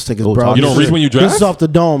read bumper stickers, Oh, bro. you don't read when you drive? This is off the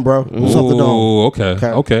dome, bro. This is off the dome. Oh,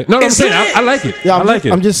 okay. No, I'm saying I like it. Yeah, I like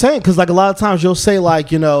it. I'm just saying because like a lot of times you'll say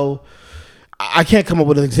like I can't come up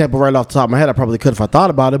with an example right off the top of my head. I probably could if I thought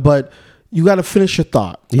about it, but you got to finish your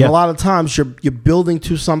thought. Yeah. And a lot of times you're building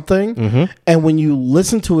to something, and when you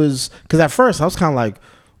listen to because at first I was kind of like,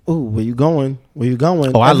 "Ooh, where you going? Where you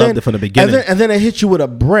going?" Oh, I And loved it from the beginning. And then it hit you with a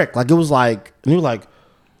brick. Like it was like, and you're like,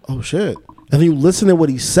 "Oh shit." And then you listen to what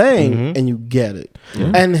he's saying and you get it.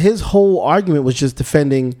 And his whole argument was just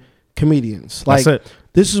defending comedians. Like, That's it.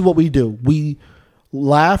 this is what we do. We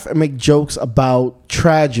laugh and make jokes about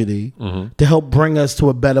tragedy to help bring us to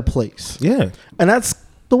a better place. Yeah. And that's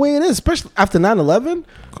the way it is, especially after 9/11.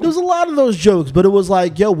 There was a lot of those jokes, but it was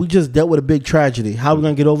like, yo, we just dealt with a big tragedy. How are we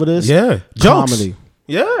going to get over this? Yeah. Jokes. Comedy.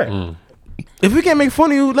 Yeah. If we can't make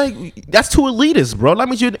fun of you, like that's too elitist, bro. That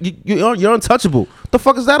means you're untouchable. What the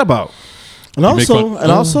fuck is that about? And make also, fun-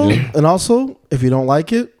 and also, if you don't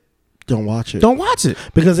like it, don't watch it. Don't watch it.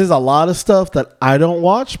 Because there's a lot of stuff that I don't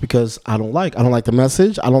watch because I don't like. I don't like the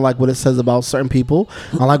message. I don't like what it says about certain people.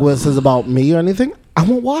 I don't like what it says about me or anything. I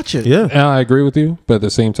won't watch it. Yeah. And I agree with you, but at the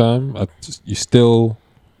same time, I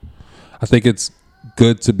think it's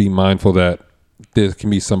good to be mindful that there can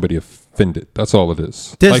be somebody offended. That's all it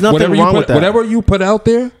is. There's nothing whatever wrong you put, with that. Whatever you put out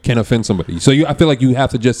there can offend somebody. So I feel like you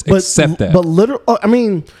have to just accept that. But literally, I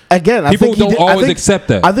mean, again, I People think he don't did, always accept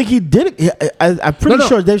that. I think he did it. I'm pretty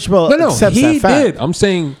sure Dave Chappelle accepts he that fact. did. I'm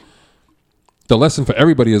saying the lesson for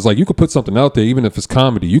everybody is like you could put something out there, even if it's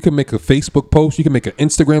comedy. You can make a Facebook post, you can make an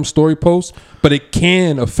Instagram story post, but it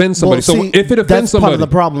can offend somebody. Well, So see, if it offends that's somebody, part of the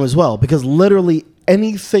problem as well, because literally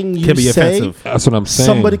anything you Can be say, offensive. that's what I'm saying.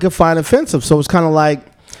 somebody could find offensive. So it's kind of like,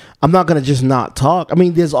 I'm not gonna just not talk. I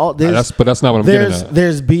mean, there's but that's not what I'm getting at.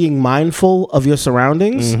 there's being mindful of your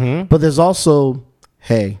surroundings, but there's also,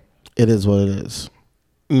 hey, it is what it is.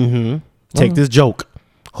 Take this joke.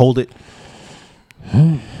 Hold it. 2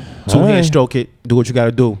 hands, right. stroke it. Do what you got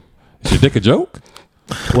to do. Is your dick a joke?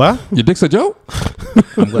 What? Your dick's a joke?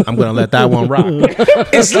 I'm gonna let that one rock.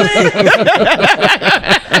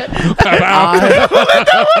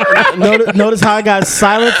 Notice how I got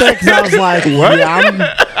silent there because I was like,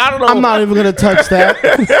 yeah, I don't know. I'm not even gonna touch that.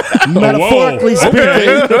 Metaphorically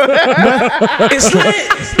speaking,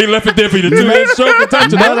 He left it there for you to 2 hands stroke and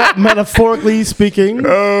touch it. metaphorically speaking.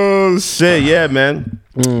 Oh shit, yeah, man.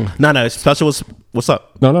 No, special. What's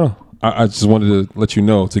up? No. I just wanted to let you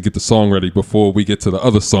know to get the song ready before we get to the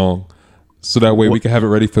other song, so that way we can have it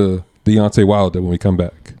ready for Deontay Wilder when we come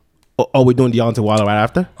back. Oh, we're doing Deontay Wilder right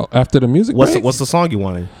after. Oh, after the music break? What's the song you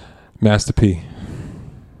wanted? Master P.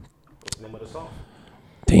 Name of the song.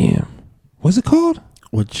 Damn. What's it called?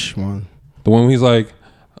 Which one? The one where he's like,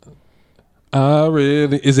 I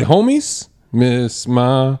really... Is it Homies? Miss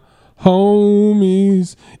my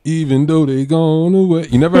homies, even though they gone away.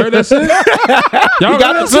 You never heard that shit? Y'all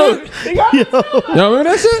remember that shit? Y'all remember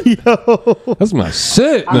that shit? Yo. That's my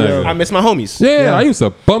shit, nigga. I miss my homies. Yeah, I used to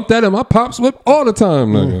bump that in my Pops whip all the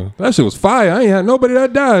time, nigga. That shit was fire. I ain't had nobody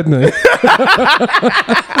that died, nigga.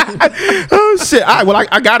 Oh shit! All right, well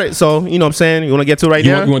I got it. So you know what I'm saying. You want to get to it right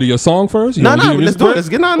You now? want to do your song first? You No, wanna do your let's music do it. break? Let's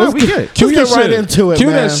get no, we get it. Cue Let's that get right shit. into it, Cue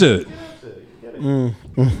man. that shit.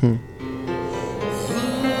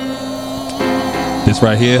 This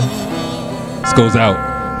right here, this goes out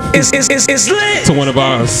It's lit. to one of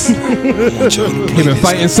ours. He been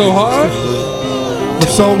fighting so hard. For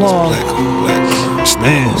so long.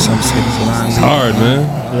 Man, some say it's lying. It's hard, man.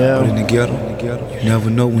 But in Yeah. the ghetto, you never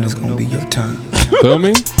know when it's gonna be your time. Feel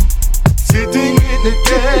me? Sitting in the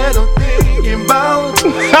ghetto thinking about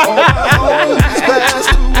all my homies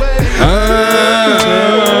passed away.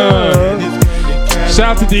 Shout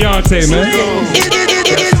out to Deontay, man.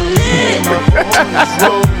 It's lit.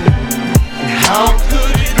 How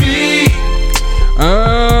could it be?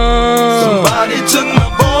 Somebody took my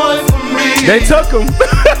boy from me. They took him.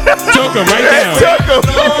 Took him right down. Took him.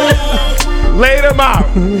 Laid him out.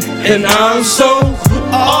 And I'm so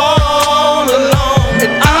all alone.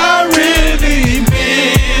 And I really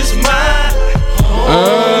miss my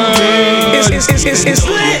It's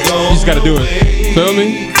lit. You just gotta do it. Feel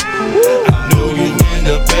me?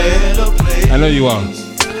 I know you are.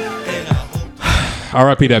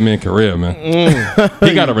 R.I.P. that man career, man.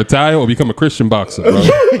 He gotta retire or become a Christian boxer, bro.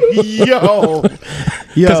 Yo.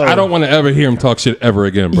 Because I don't want to ever hear him talk shit ever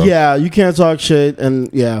again, bro. Yeah, you can't talk shit, and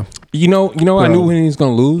yeah. You know, I knew when he was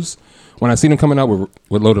gonna lose when I seen him coming out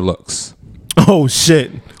with Loaded Lux. Oh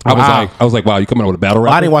shit! I was like, wow, you coming out with a battle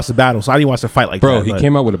rapper? I didn't watch the battle, so I didn't watch the fight like Bro, that. he but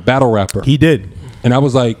came out with a battle rapper. He did. And I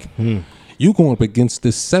was like, you going up against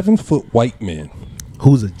this 7-foot white man,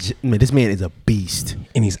 Man, this man is a beast.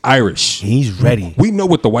 and he's Irish. He's ready. We know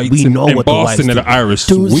what the whites We in know what the Boston whites that are do. Irish.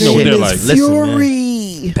 We know what they're like. Listen, man.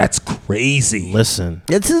 Fury. That's crazy. Listen,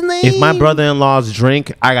 That's his name. if my brother-in-laws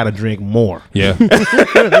drink, I gotta drink more Yeah.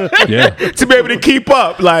 Yeah. to be able to keep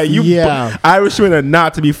up. Like you, Yeah. Irishmen are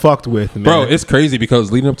not to be fucked with, man. Bro, it's crazy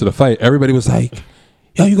because leading up to the fight, everybody was like,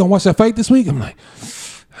 yo, you gonna watch that fight this week? I'm like,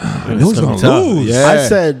 I know he's gonna gonna be tough. lose. Yeah. I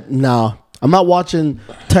said, no. I'm not watching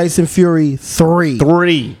Tyson Fury 3.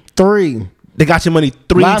 Three. They got your money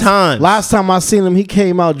three times. Last time I seen him, he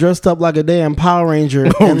came out dressed up like a damn Power Ranger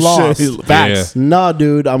and lost. shit. Facts. Nah,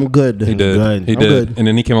 dude, I'm good. He did. Good. He I'm did. good. And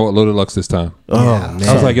then he came out with Loaded Lux this time. Oh man.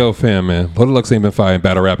 I was like, yo, fam, man. Loaded Lux ain't been fighting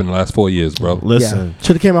battle rap in the last 4 years, bro. Listen,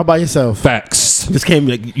 Should have came out by yourself. Facts. just came.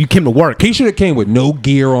 You came to work. He should have came with no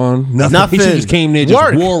gear on, nothing. Nothing. He should just came there just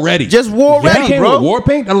Work. war ready. Just war If he ready, came bro. with war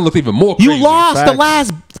paint, that'll look even more You crazy. lost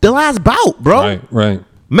Facts. the last bout, bro. Right.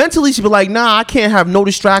 Mentally, you should be like, nah, I can't have no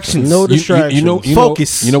distractions. No You distractions.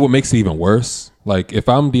 Focus. You know what makes it even worse? Like if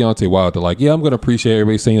I'm Deontay Wilder, like I'm gonna appreciate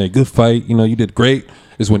everybody saying like good fight. You know, you did great.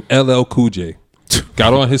 Is when LL Cool J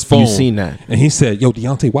got on his phone. You seen that? And he said, "Yo,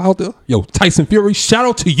 Deontay Wilder, yo Tyson Fury, shout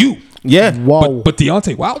out to you." Yeah. Whoa. But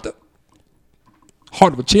Deontay Wilder,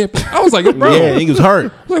 heart of a champion. I was like, yo, bro, Yeah, he was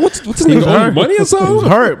hurt. like what's this nigga owing you money or He something? was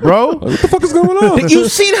hurt, bro. Like, what the fuck is going on? You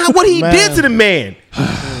seen what he Man. did to the man?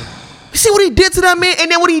 You see what he did to that man,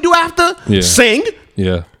 and then what he do after? Yeah. Sing.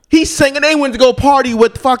 Yeah. He sang and they went to go party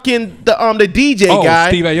with fucking the DJ Oh, guy.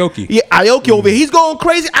 Steve Aoki. Yeah, Aoki over here. He's going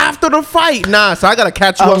crazy after the fight. Nah, so I gotta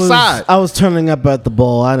catch you outside. I was turning up at the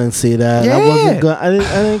ball. I didn't see that. Yeah. I wasn't good. I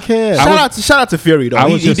didn't care. Shout out to Fury though.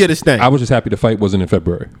 He did his thing. I was just happy the fight wasn't in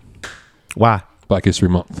February, Why? Black History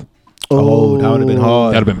Month. Oh, that would have been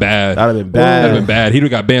hard. That'd have been bad. That'd have been That'd have bad. been bad. He'd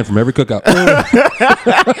have got banned from every cookout.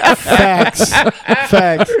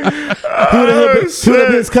 Facts. He would have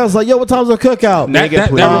hit his cousin like, yo, what time's the cookout?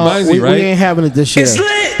 That reminds me, we right? ain't having it this year.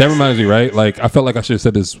 That reminds me, right? Like, I felt like I should have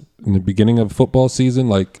said this in the beginning of football season.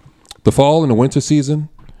 Like, the fall and the winter season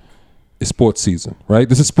is sports season, right?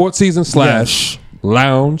 This is sports season /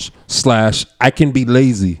 lounge / I can be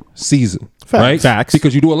lazy season, right? Facts.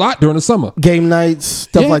 Because you do a lot during the summer. Game nights,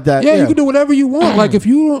 stuff like that. Yeah, you can do whatever you want. Like, if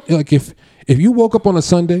you if you woke up on a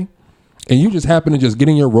Sunday and you just happen to just get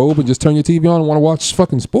in your robe and just turn your TV on and want to watch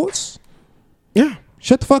fucking sports, Yeah.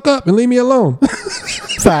 shut the fuck up and leave me alone.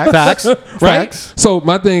 Facts. Right? So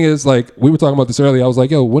my thing is, like, we were talking about this earlier. I was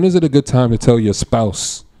like, yo, when is it a good time to tell your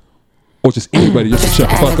spouse or just anybody just to shut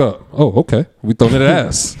the fuck up? Oh, okay. We throwing it at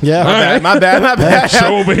ass. Yeah. All right. My bad.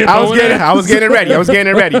 Show over here I was throwing getting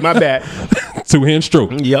it. ready. My bad. Two-hand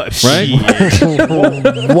stroke. Yeah.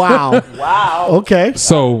 Right? Wow. Okay.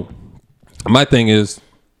 So my thing is,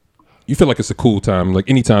 you feel like it's a cool time, like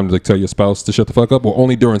any time to like tell your spouse to shut the fuck up, or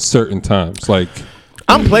only during certain times? Like,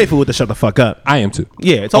 I'm playful with the shut the fuck up. I am too.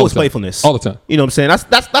 Yeah, it's All always the time. playfulness. All the time. You know what I'm saying?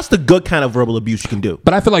 That's the good kind of verbal abuse you can do.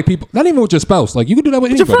 But I feel like people, not even with your spouse, like you can do that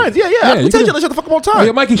with Your anybody. friends, yeah. I you tell can you do- to shut the fuck up all the Oh, time.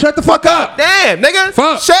 yo, Mikey, shut the fuck up. Damn, nigga.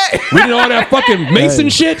 Fuck. Shit. We did all that fucking Mason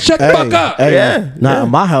shit. Shut the fuck up. Hey, Yeah. Not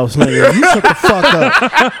in my house, nigga. You shut the fuck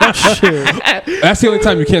up. Shit. That's the only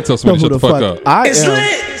time you can't tell somebody Who to shut the fuck up. I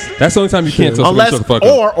am. That's the only time you can't tell somebody Unless, to shut the fuck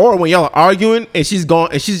up. or when y'all are arguing and she's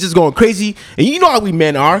just going crazy, and you know how we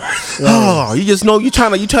men are. Oh, you just know you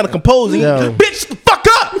trying to compose, and Yeah. bitch, the fuck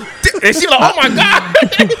up. And she like, oh my god,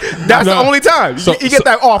 that's the No. only time So- you get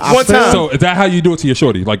that off one feel- time. So is that how you do it to your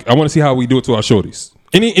shorty? Like, I want to see how we do it to our shorties.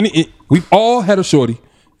 We've all had a shorty.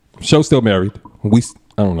 Show still married. I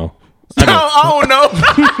don't know. I don't know.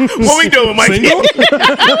 What we doing, Mikey? Single?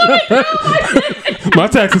 My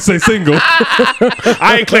taxes say single.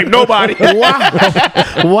 I ain't claim nobody.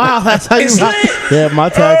 Wow, that's how you. Yeah, my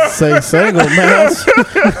taxes say single, man.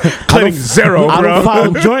 Claiming zero, I don't bro.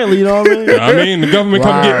 file jointly. You know what I mean? I mean, the government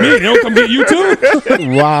come get me. They don't come get you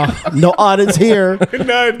too. Wow, no audits here.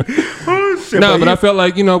 None. Oh, shit, No, but I felt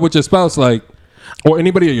like, with your spouse, like, or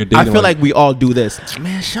anybody you're dating. I feel like we all do this.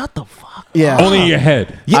 Man, shut the fuck up. Yeah, only in your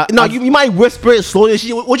head. Yeah, you might whisper it slowly.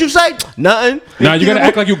 What'd you say? Nothing. Now you gotta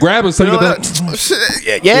act like you grabbing something.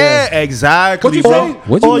 Yeah, exactly. What'd you bro. say?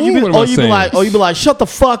 What you mean? What am I saying? you be like, shut the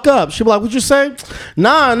fuck up. She be like, what you say?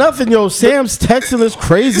 Nah, nothing. Yo, Sam's texting this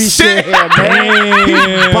crazy shit here,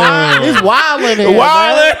 man. He's wilding here,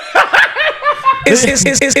 Wildin'. man.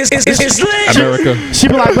 America, She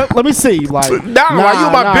be like, let me see. Like, Nah, why you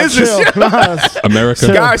in my business? chill. Nah. America,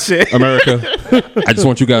 God shit. America. I just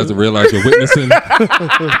want you guys to realize you're witnessing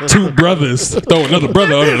two brothers throw another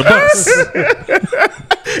brother under the bus.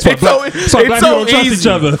 It's so black people don't trust each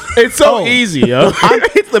other. It's so easy, yo.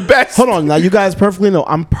 It's the best. Hold on. Now, you guys perfectly know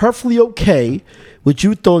I'm perfectly okay with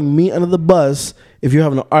you throwing me under the bus if you're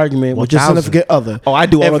having an argument with your 1000. significant other. Oh, I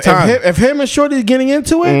do all the time. If him and Shorty is getting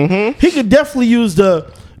into it, he could definitely use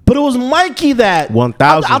but it was Mikey that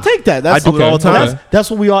 1000. I'll take that. That's, I do it all the time. That's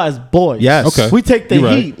what we are as boys. Yes. Okay. We take the You're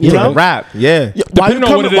right. heat. You're You know? right. Rap. Yeah. Depending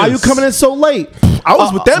on what it Why is. you coming in so late? I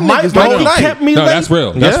was with them niggas the whole Mikey night. kept me No, late. that's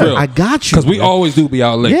real. That's Yeah, real. I got you. Because we always do be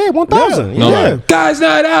out late. Yeah, 1000. No, Yeah. like, guys,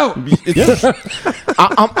 night out.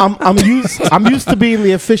 I'm used to being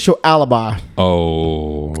the official alibi.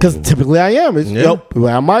 Oh, Because typically I am. It's, we're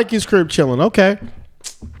at Mikey's crib chilling. Okay.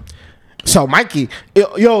 So Mikey,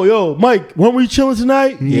 yo, Mike, when we chilling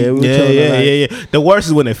tonight? Yeah, we chilling tonight. Yeah. The worst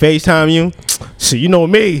is when they FaceTime you. So you know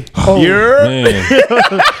me. man.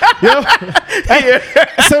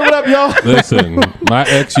 Say what up, y'all. Listen, my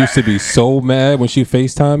ex used to be so mad when she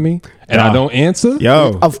FaceTime me and I don't answer.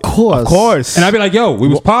 Yo. Of course. Of course. And I'd be like, yo, we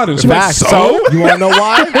was potting. She like, Facts. so? You want to know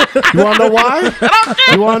why? You want to know why?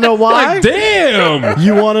 You want to know why? Like, damn.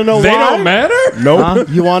 You want to know They why? don't matter? Huh?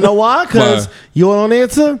 You want to know why? Because Why? you don't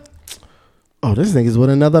answer? Oh, this nigga's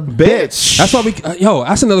with another bitch. That's why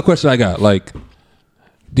that's another question I got. Like,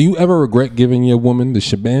 do you ever regret giving your woman the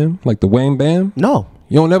shabam? Like the wham bam? No.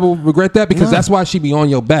 You don't ever regret that? Because that's why she be on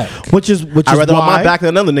your back. Which is I'd rather why, on my back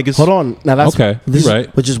than other niggas. Hold on. Now that's Okay, this you're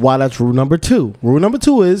right. Which is why that's rule number 2. Rule number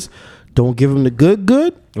 2 is don't give him the good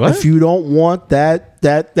What? if you don't want that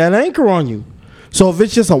anchor on you. So if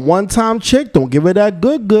it's just a one-time chick, don't give her that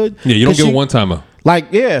good. Yeah, you don't 'Cause give a she- one timer.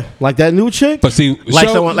 like that new chick. But see, Like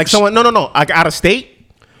someone. No. Like out of state.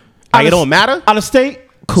 Like it don't matter. Out of state,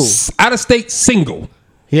 cool. out of state single.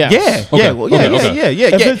 Yeah. Yeah, Okay, yeah, well, yeah, okay. yeah.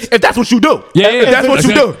 it's- If that's what you do. Yeah, If that's what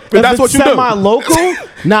you do. If that's what you do. Semi-local,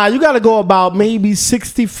 nah, you got to go about maybe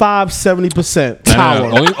 65-70% tower.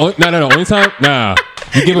 No. Only time, nah.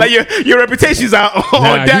 You give 'em- Like your reputation's out on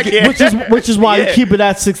Nah, deck you here. which is why Yeah. you keep it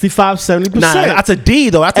at 65-70%. Nah, that's a D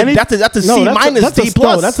though. That's a C minus, that's D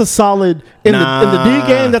plus. No, that's a solid in the D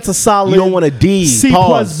game. That's a solid. You don't want a D. C Pause.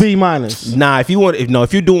 plus B minus. Nah, if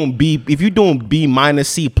you're doing B minus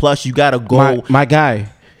C plus, you gotta go. My guy,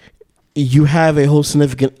 you have a whole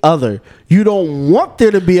significant other. You don't want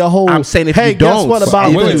there to be a whole. I'm saying if hey, you guess don't. what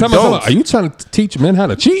about Wait, this? tell me. Are you trying to teach men how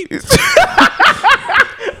to cheat?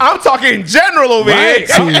 I'm talking in general over Right.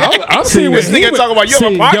 here. I'm seeing This nigga talking about you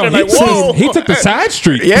have a partner. Like, whoa. He took the side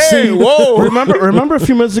street. Yeah, whoa. Remember a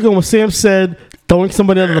few minutes ago when Sam said throwing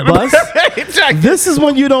somebody under the bus? Exactly. This is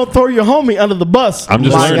when you don't throw your homie under the bus. I'm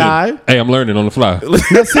just my learning. guy. Hey, I'm learning on the fly.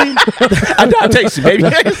 Now, see, Adaptation, baby.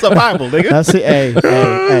 It's survival, nigga. now, see,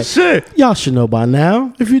 hey, Shit. y'all should know by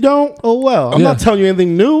now. If you don't, oh well. I'm Yeah. not telling you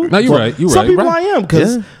anything new. No, you're but right. You're some right. people Right. I am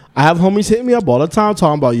because Yeah. I have homies hitting me up all the time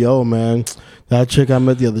talking about, yo, man, that chick I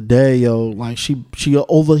met the other day, yo, like she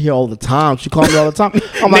over here all the time. She called me all the time.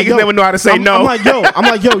 I'm Niggas never know how to say no. I'm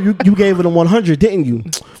like, yo, you gave it a 100, didn't you?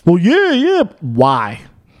 Well, yeah. Why?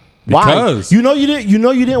 Because- Why? You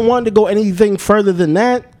know you didn't want to go anything further than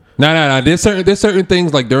that. No. There's certain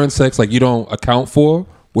things like during sex like you don't account for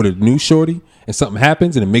with a new shorty, and something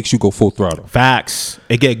happens and it makes you go full throttle. Facts.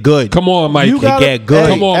 It get good. Come on, Mike. You gotta- get good.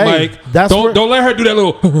 Come on, hey, Mike. that's where- Don't let her do that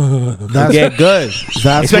little. That's Get good. That's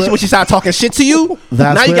Especially where- when she start talking shit to you.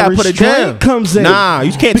 That's Now you where gotta put it restraint down. comes in. Nah,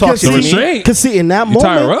 you can't talk Because shit to see- me. Restraint. Because see, in that You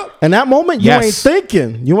tie her moment, up? in that moment, you Yes. ain't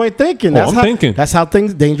thinking. You ain't thinking. I'm thinking. That's how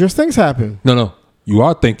dangerous things happen. No. You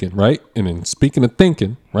are thinking, right? And then speaking of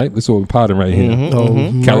thinking, right? This is what we're potting right here.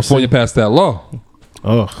 Mm-hmm. California passed that law.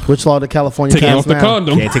 Which law did California Taking pass off the now?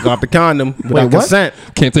 condom. Can't take off the condom without what? consent.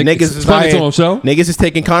 Can't take- niggas is explain out it to here- him, Show. Niggas is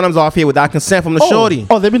taking condoms off here without consent from the shorty.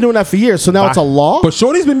 Oh, they've been doing that for years. So now it's a law. But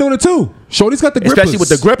Shorty's been doing it too. Shorty's got the grippers. Especially with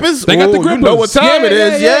the grippers? They got the Ooh, grippers. you know what time it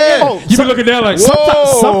is, yeah. Oh, You been looking down like,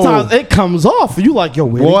 Whoa. sometimes it comes off. You like, yo,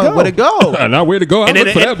 where'd it Boy, go? where'd it go? Now where to go? I'm And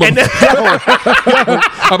looking for then- that one.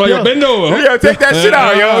 I'm like, yo, bend over. Yeah, take that shit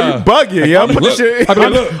out, yo. You bugging, yo. Put the Look, shit. I mean,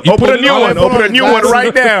 look, you Open put a it new on. one. Open a new one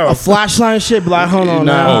right now. A flashlight and shit. Be like, hold on,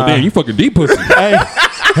 Nah. Oh, damn, you fucking deep pussy. hey,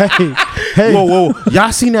 hey. Whoa.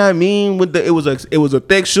 Y'all seen that meme with it was a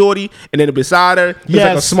thick shorty and then beside her it was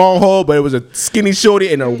like a Yes. small hole, but it was a skinny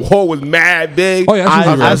shorty and her hole was mad big. Oh,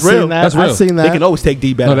 yeah, that's usually real. I've seen that. That's real. I've seen that. They can always take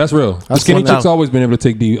D better. No, that's real. The skinny one chicks out. always been able to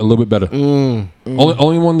take D a little bit better.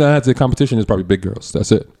 Only one that has the competition is probably big girls.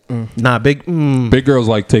 That's it. Nah, big. Big girls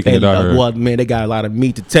like taking it out of her. Well, man, they got a lot of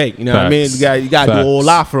meat to take. You know what I mean? Facts. You got to do a whole Facts.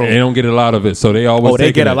 lot for They them. don't get a lot of it, so they always. Oh, they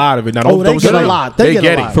taking get a it. lot of it. Now, Oh, they don't get a sleep. lot. They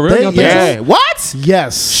get a lot. For real? They- Y'all think Yeah. so? What?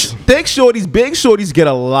 Yes. Thick shorties, big shorties get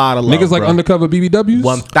a lot of love. Niggas like bro. undercover BBWs.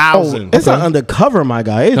 1,000. It's not undercover, my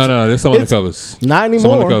guy. It's, No, there's some it's undercovers. Not Some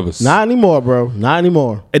anymore. undercovers. Not anymore, bro. Not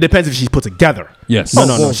anymore. It depends if she's put together. Yes.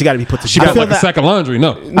 No. She got to be put She together. got like a that- sack of laundry.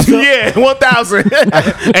 No. Yeah, 1,000.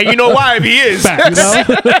 And you know why if he is. Facts.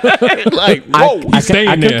 Like, whoa. He's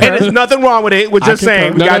staying there. And there's nothing wrong with it. We're just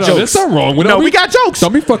saying we No, got jokes. There's something wrong with it. No, we got jokes.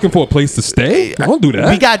 Don't be fucking for a place to stay. Don't do that.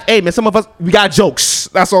 We got, hey man, some of us, we got jokes.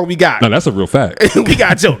 That's all we got. No, that's a real fact. We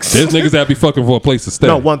got jokes. There's niggas that be fucking for a place to stay.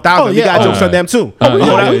 No, 1,000. Oh, We yeah. got jokes Oh, on them too. Oh, we know,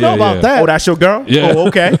 yeah, we know yeah, about yeah. that. Oh, that's your girl? Yeah. Oh,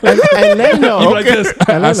 okay. And they know. You be like this.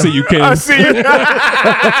 I see you, King. I see you.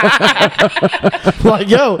 Like,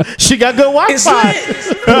 yo, she got good Wi-Fi.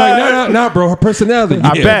 Like, nah, bro. Her personality.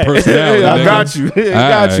 I bet. Personality, I nigga. got you. I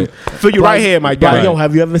got you. Feel you right here, my Like, guy. yo,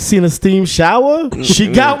 have you ever seen a steam shower? She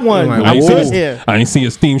got one. Like, I I'm ain't, good seen, here. I ain't seen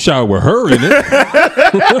a steam shower with her in it.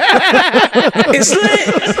 It's lit.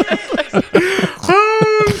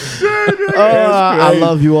 I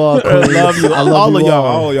love you all. I love you. I love all you of y'all. all.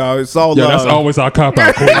 All of y'all. It's all Yeah, love. that's always our cop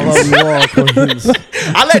out. I love you all, please.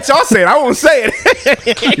 I let y'all say it. I won't say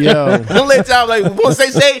it. Yo. I'll let y'all like once they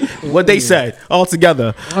say what they said all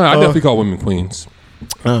together. I definitely call women queens.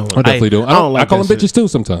 I I definitely do. I don't like I call that them shit. bitches too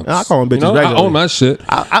sometimes. I call them bitches You know, I regularly. own my shit.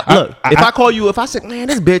 Look, if I call you, if I say, man,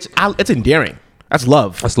 this bitch, it's endearing. That's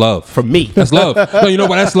love. That's love. For me. That's love. No, you know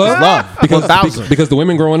why that's love? Love. Because 1,000. because the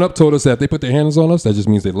women growing up told us that if they put their hands on us, that just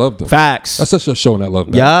means they love them. Facts. That's just showing that love.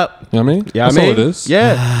 Back. Yup. You know what I mean? Yeah, That's I mean, all it is.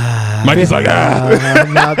 Yeah. Mike is like,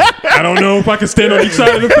 I'm not- I don't know if I can stand on each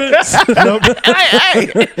side of the fence.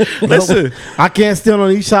 Hey, listen. I can't stand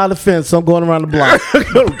on each side of the fence, so I'm going around the block.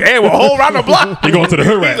 Damn, a whole round of block. He going to the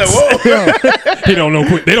hood He's rats. like, whoa. He don't know.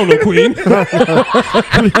 They don't know Queen.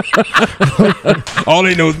 All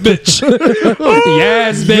they know is bitch.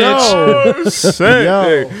 Yes, bitch. Oh, shit.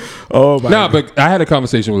 Yo. Oh, my Nah, but I had a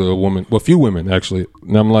conversation with a few women actually,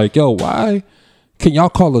 and I'm like, yo, why can y'all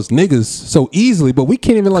call us niggas so easily, but we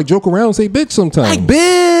can't even like joke around and say bitch sometimes. Like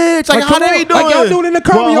bitch, like how they doing? Like y'all doing in the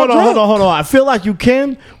car. Well, hold on. I feel like you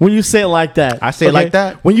can when you say it like that. I say it like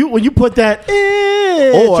that. When you put that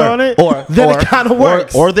on it, then it kind of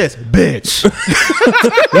works. Or this bitch.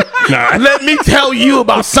 Let me tell you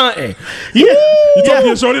about something. You talking to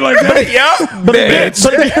your shorty like that? Yeah, bitch.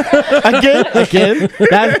 Again,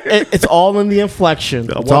 it's all in the inflection.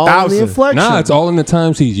 It's all in the 1,000. inflection. Nah, it's all in the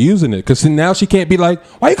times he's using it. Because now she can't be like,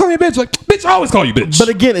 why you call me a bitch? Like, bitch, I always call you bitch. But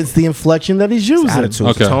again, it's the inflection that he's using. Attitudes,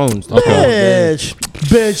 Okay. tones.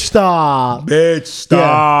 Bitch, stop. Bitch,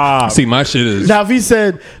 stop. See, my shit is, Now, if he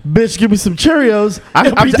said, "Bitch, give me some Cheerios,"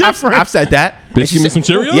 it'll be different. I've said that. bitch, give me some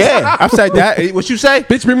Cheerios? Yeah, I've said that. What you say?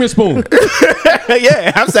 Bitch, bring me a spoon.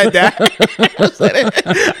 Yeah, I've said that. I've said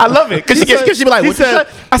it. I love it because she be like, He "What you said,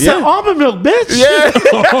 say?" "I said almond milk, bitch." Yeah.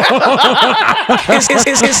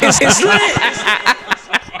 It's lit.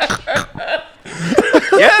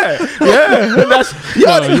 Yeah. That's,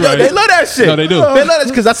 they love that shit. No, they do. They love that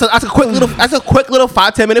because that's a quick little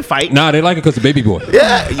 5-10 minute fight. Nah, they like it because the baby boy.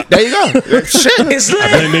 Yeah, there you go. Shit, It's lit.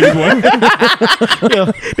 Hey, baby boy.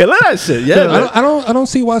 they love that shit. Yeah, I don't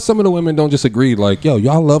see why some of the women don't just agree. Like, yo,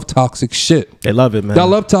 y'all love toxic shit. they love it, man. Y'all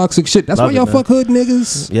love toxic shit. That's Love why it, y'all man. fuck hood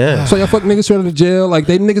niggas. Yeah. So y'all fuck niggas straight out of jail. Like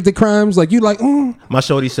they niggas did crimes. Like you like. My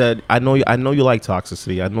shorty said, I know you like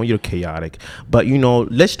toxicity. I know you're chaotic, but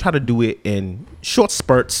let's try to do it in short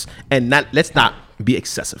spurts and let's not be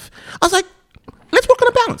excessive. I was like, let's work on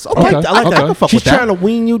a balance. Okay, Okay, I like that. I okay. can fuck She's with that. trying to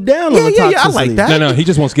wean you down on the Yeah, toxicity. I like that. No, he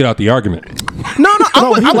just wants to get out the argument. No,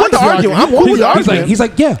 I he want likes the the argument. I'm argument. cool with the He's argument.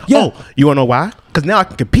 like, yeah. Oh, you wanna know why? Because now I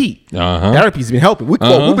can compete. Uh-huh. Therapy's been helping. We've been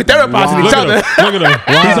therapizing each other. Look at him.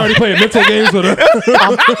 He's already playing mental games with her.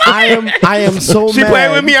 I am so She mad.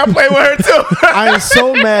 playing with me. I'm playing with her too. I am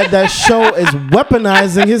so mad that show is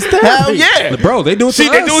weaponizing his therapy. Hell yeah, Bro, they do it to They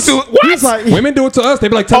do it us. to what? He's like, Women do it to us. They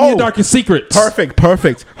be like, tell me your darkest secrets. Perfect.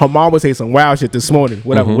 Her mom would say some wild shit this morning.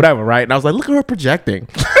 Whatever, right? And I was like, look at her projecting.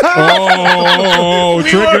 Oh,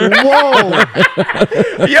 trigger. whoa.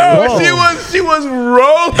 Yo, she was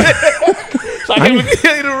rolling. So I need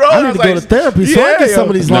I need to go to therapy so I get some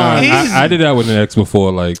of these Nah, lines. I did that with an ex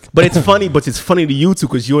before. Like, But it's funny to you too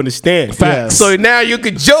because you understand. Facts. So now you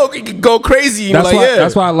could joke, you could go crazy. And that's like, why. yeah.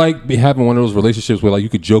 That's why I like having one of those relationships where like you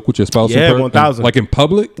could joke with your spouse. Yeah, in 1000. like in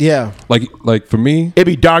public. Yeah. Like for me, It'd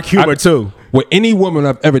be dark humor too. with any woman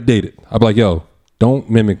I've ever dated, I'd be like, yo, don't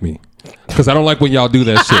mimic me, because I don't like when y'all do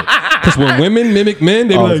that shit. Because when women mimic men,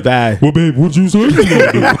 they be like, it's bad. well, babe, what'd you say?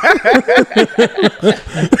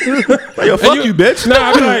 Yo, fuck you, bitch. Nah,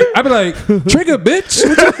 I'd be like, trigger, bitch.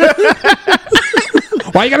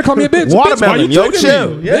 Why you gotta call me a bitch? Watermelon, Bitch, why yo, you triggering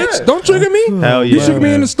chill. me? Yeah. Bitch, don't trigger me. Hell You yeah, trigger me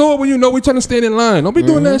in man. the store when you know we trying to stand in line. Don't be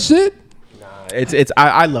doing that shit.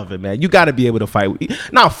 I love it, man. You got to be able to fight.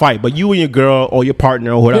 Not fight, but you and your girl or your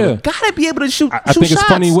partner or whatever Yeah. got to be able to shoot. I shoot think it's shots.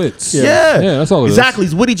 funny wits. Yeah, Yeah, that's all it is. Exactly,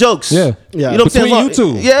 it's witty jokes. Yeah. Yeah. You know what I'm Between saying? you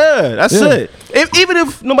two. Yeah, that's Yeah. it. Even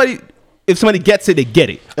if somebody gets it, they get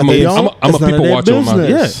it. I'm they a don't, I'm a it's none of people their watcher on my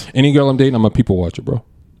business. Any girl I'm dating, I'm a people watcher, bro.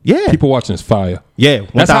 Yeah, People watching is fire. Yeah,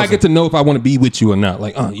 That's how I 1000. get to know if I want to be with you or not.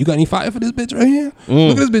 Like, you got any fire for this bitch right here?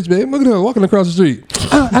 Look at this bitch, babe. Look at her walking across the street.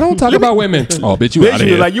 I don't talk about women. Oh, bitch, you out of Bitch,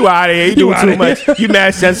 here. like you out of here. You doing outta too much. You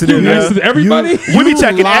mad sensitive. You nice man. to everybody? We be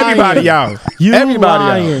checking lying. everybody out. You everybody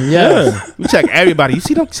lying, out. yes. Yeah. We check everybody. You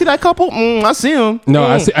see that couple? I see them. No,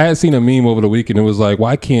 I had seen a meme over the weekend. It was like,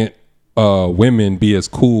 why can't women be as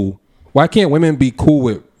cool? Why can't women be cool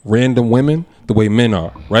with random women the way men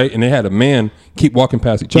are, right? And they had a man keep walking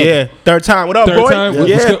past each other. Yeah, third time. What up, Third boy? time,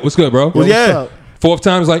 Yeah. what's good, bro? Yeah. Fourth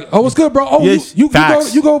time's like, oh, what's good, bro? Oh, Yes, you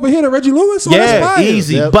facts. go over here to Reggie Lewis? Oh, that's Yeah, fire.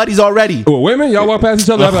 easy. Yep. Buddies already. Well, women, y'all walk past each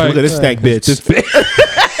other. I'm like, Look at this stank bitch. this bitch.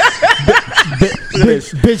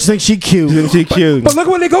 Bitch thinks she cute. She cute. But look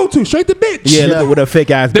what they go to, straight to bitch. Yeah, look at with a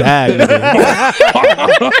fake ass bag.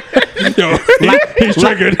 Yo, he's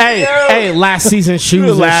triggered. Hey, last season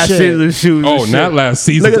shoes. Last season shoes. Oh, and not shit. last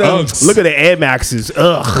season. Look at Uggs. them. Look at the Air Maxes.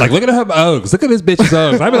 Ugh. Like, look at her Uggs. Look at this bitch's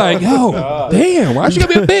Uggs. I'd be like, yo, damn, why she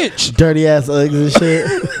gonna be a bitch? Dirty ass Uggs and shit.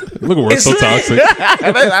 Look at we're so toxic.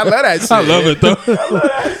 I love that shit. I love it though.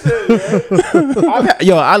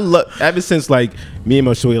 I love ever since like me and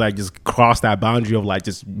Moshui like just crossed that boundary of like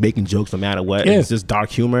just making jokes no matter what. Yeah. It's just dark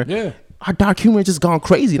humor. Yeah. Our dark humor has just gone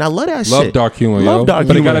crazy, and I love that shit. Love dark humor, Love yo. dark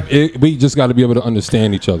But humor. we just gotta be able to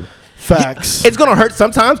understand each other. Facts. It's gonna hurt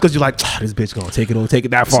sometimes because you're like, this bitch gonna take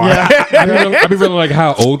it that far. Yeah. I be really like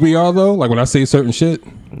how old we are though. Like when I say certain shit,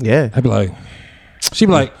 Yeah. I'd be like, she'd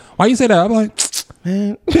be like, why you say that? I'm like,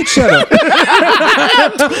 Man, Bitch, shut up.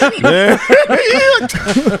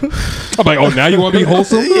 I'm like, oh, now you want to be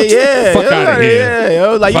wholesome? Yeah, Fuck out of here. Yeah,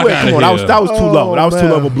 like Fuck you went, outta come on, here. that was too low. That was too man.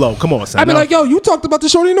 low of a blow. Come on, son. I'd be like, yo, you talked about the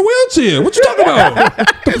shorty in the wheelchair. What you talking about?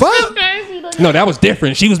 The fuck? No, that was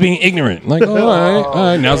different. She was being ignorant. Like, oh, all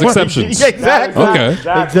right. Now it's exceptions. Yeah, exactly. Okay.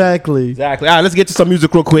 exactly. Exactly. All right, let's get to some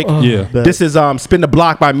music real quick. Yeah. Bet. This is "Spin the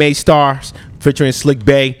Block" by May Stars featuring Slick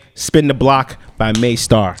Bay. "Spin the Block" by May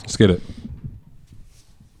Star. Let's get it.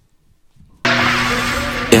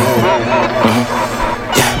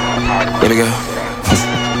 Here we go.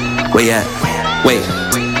 Where you at? Wait.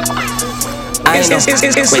 I ain't know.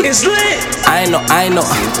 Wait. I ain't know.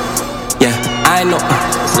 Yeah, I know.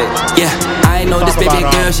 Yeah, I know this baby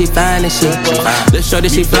girl, she fine and shit. Let's show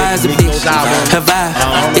that she fly as a bitch. Her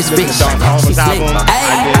vibe is rich. She slick.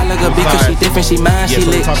 Ayy, I look a bitch cause she different, she mine, she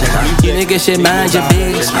lit. You niggas should mind your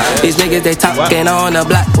bitch. These niggas, they talking on the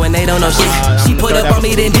block when they don't know shit. She put up on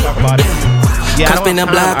me, then dip. Come spin the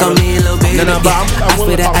block on me a little bit. I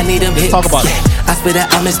swear that I need them hips. I swear that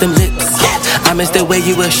I miss them lips. I miss the way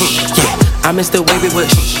you were I miss the way we were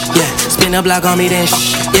yeah. Spin the block on me then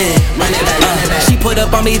yeah. She put up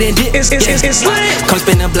on me then dip. Come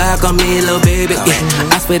spin the block on me a little baby. Yeah.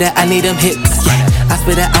 I swear that I need them hips. I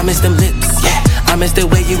swear that I miss them lips. I miss the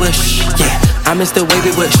way you were yeah. I miss the way we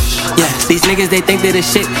were yeah. These niggas they think they the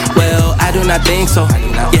shit. Well, I do not think so.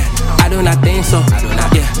 Yeah. I do not think so.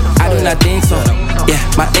 Yeah, I do not think so. Yeah,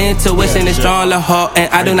 my intuition is strong, la heart,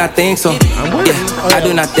 and I do not think so. Yeah, I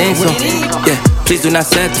do not think so. Yeah, please do not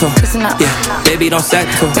settle. Yeah, baby don't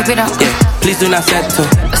settle. Yeah, please do not settle.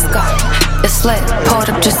 Let's go. It's lit. Pulled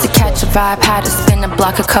up just to catch a vibe. Had to spin the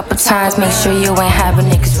block a couple times. Make sure you ain't having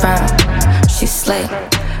niggas round. She slick.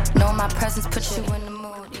 Know my presence put you in the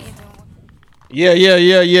mood.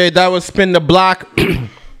 Yeah. That was "Spin the Block."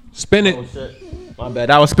 Spin it. My bad.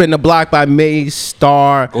 That was "Spin the Block" by May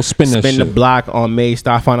Star. Go spin that the shit. Block on May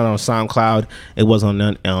Star. I found it on SoundCloud. It wasn't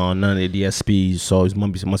on none of the DSPs, so it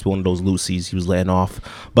must be one of those Lucy's he was letting off.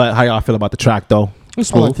 But how y'all feel about the track though? It's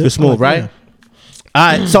smooth. It's smooth, right?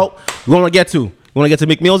 All right. So we want to get to. You want to get to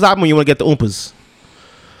Meek Mill's album, or you want to get the Oompas?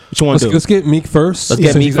 What you want to do? Let's get Meek first. Let's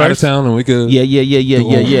get Since Meek he's out of first. town, and we could.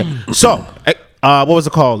 Yeah. So, what was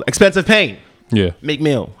it called? "Expensive Pain." Yeah. Meek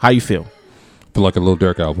Mill. How you feel? Feel like a Lil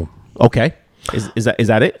Durk album. Okay. Is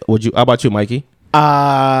that it? How about you, Mikey?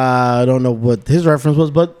 I don't know what his reference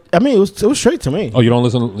was, but I mean, it was straight to me. Oh, you don't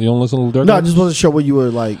listen to Lil Durk? No, I just wasn't sure what you were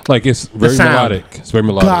like. Like it's very sound. melodic. It's very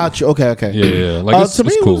melodic. Gotcha. Okay. Yeah. Like it's to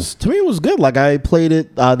me, cool. to me, it was good. Like I played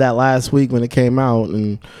it that last week when it came out,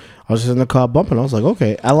 and I was just in the car bumping. I was like,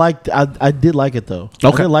 okay, I did like it though.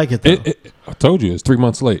 Okay. I did like it though. I told you it's 3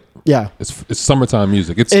 months late. Yeah. It's summertime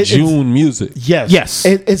music. It's It's- June music. Yes.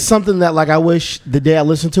 It's something that like I wish the day I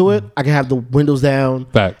listen to it, I can have the windows down.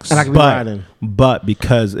 Facts. And I can be riding. But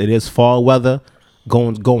because it is fall weather,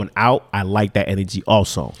 going out, I like that energy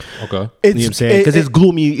also. Okay. You know what I'm saying? Because it's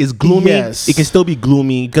gloomy. It's gloomy. Yes. It can still be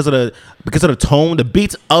gloomy because of the tone. The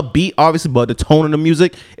beat's upbeat, obviously, but the tone of the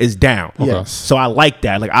music is down. Yes. So I like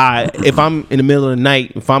that. Like if I'm in the middle of the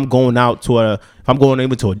night, if I'm going out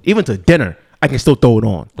even to dinner, I can still throw it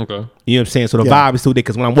on. Okay. You know what I'm saying? So the Yeah. vibe is still there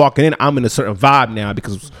because when I'm walking in, I'm in a certain vibe now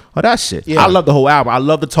because of that shit. Yeah. I love the whole album. I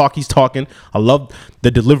love the talk he's talking. I love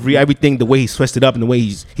the delivery, everything, the way he switched it up and the way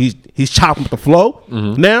he's chopping with the flow.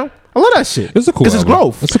 Now, I love that shit. It's a cool Because it's album.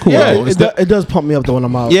 growth. It's a cool Yeah, album. it does pump me up though when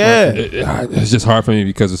I'm out. Yeah. It's just hard for me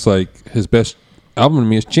because it's like his best album to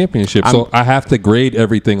me is Championship. So I have to grade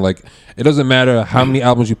everything. Like it doesn't matter how many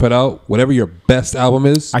albums you put out, whatever your best album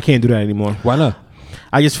is. I can't do that anymore. Why not?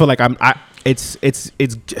 I just feel like it's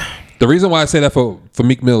The reason why I say that for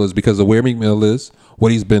Meek Mill is because of where Meek Mill is,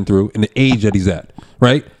 what he's been through, and the age that he's at.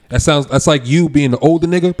 Right? That's like you being the older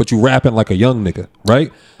nigga, but you rapping like a young nigga.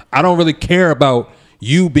 Right? I don't really care about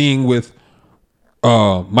you being with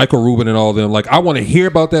Michael Rubin and all them. Like I want to hear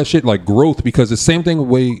about that shit, like growth, because the same thing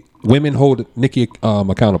way women hold Nicki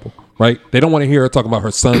accountable. Right? They don't want to hear her talking about her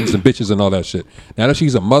sons and bitches and all that shit. Now that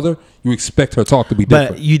she's a mother, you expect her talk to be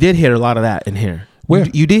different. But you did hear a lot of that in here. Where?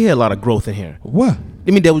 You did hear a lot of growth in here. What?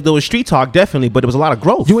 I mean, there was street talk definitely, but there was a lot of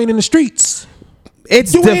growth. You ain't in the streets.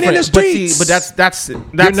 It's You ain't different, in the streets. but that's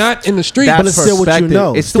You're not in the streets. that's But it's still what you perspective.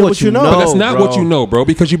 know. It's still what you know. But that's not bro. what you know, bro,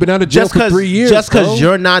 because you've been out of jail for 3 years. Just because bro.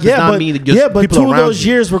 you're not does not mean that just but people 2 of around those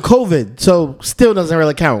you. years were COVID, so still doesn't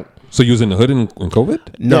really count. So you was in the hood in COVID?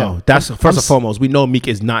 No, Yeah. that's first and foremost. We know Meek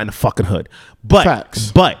is not in the fucking hood, but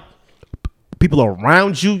Facts. people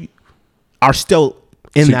around you are still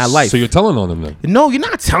in that life. So you're telling on them then? No, you're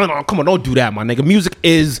not telling on. Come on, don't do that, my nigga. Music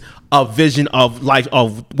is a vision of life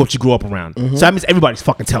of what you grew up around. So that means everybody's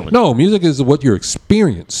fucking telling. No, music is what you're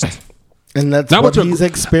experienced. And that's Not what what you he's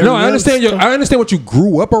experienced. No, I understand. I understand what you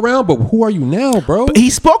grew up around, but who are you now, bro? He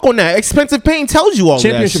spoke on that. Expensive Pain tells you all that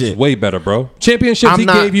Championships shit. way better, bro. Championships, he I'm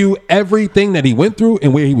not- gave you everything that he went through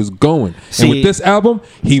and where he was going. See- and with this album,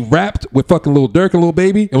 he rapped with fucking Lil Durk and Lil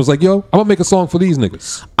Baby and was like, "Yo, I'm gonna make a song for these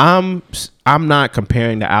niggas." I'm not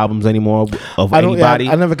comparing the albums anymore of I don't. anybody.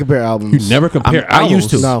 I never compare albums. You never compare I albums. used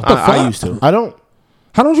to. No. I used to. I don't.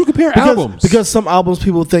 How don't you compare albums? Because some albums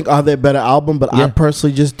people think are they better album, but I Yeah.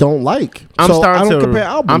 personally just don't like. I'm so starting I don't to compare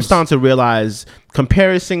albums. I'm starting to realize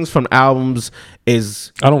comparisons from albums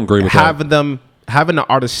is I don't agree with that. having the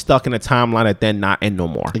artist stuck in a timeline that they're not in no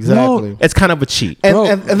more. Exactly. No. It's kind of a cheat. And, Bro,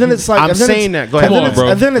 and then it's like I'm and then saying it's- that. Go ahead. and then Come on, it's-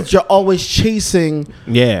 bro. And then it's you're always chasing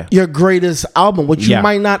Yeah. your greatest album, which you Yeah.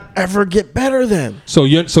 might not ever get better than. So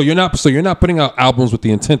you're not putting out albums with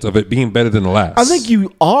the intent of it being better than the last. I think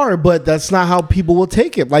you are, but that's not how people will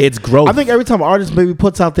take it. Like It's growth. I think every time an artist maybe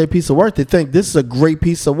puts out their piece of work, they think this is a great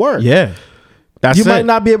piece of work. Yeah. That's You it. might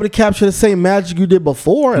not be able to capture the same magic you did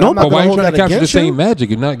before. And No, I'm not But why gonna are you hold trying to that capture the against same you. magic?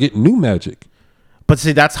 You're not getting new magic. But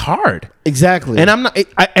see, that's hard. Exactly. And I'm not.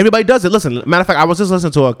 Everybody does it. Listen, matter of fact, I was just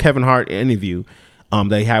listening to a Kevin Hart interview.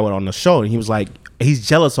 They had it on the show, and he was like, he's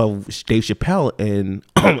jealous of Dave Chappelle and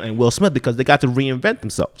and Will Smith because they got to reinvent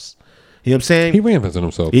themselves. You know what I'm saying? He reinvented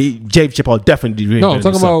himself. Dave Chappelle definitely reinvented No, I'm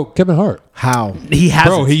talking himself. about Kevin Hart. how? He has.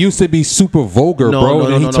 Bro, he used to be super vulgar, No, bro, no, and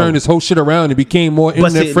no, he no, turned no. his whole shit around and became more But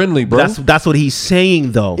internet see, friendly, bro. That's what he's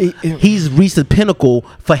saying though. He's reached the pinnacle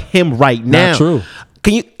for him right now. true.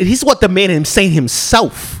 Can you? He's what the man him saying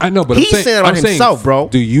himself. I know, but he's saying it about I'm saying, himself, bro.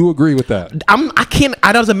 Do you agree with that? I can't.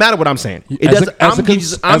 It doesn't matter what I'm saying. It As a- doesn't. as a I'm cons-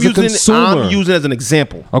 using. as a I'm consumer. using it as an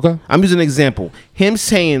example. Okay. I'm using an example. Him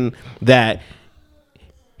saying that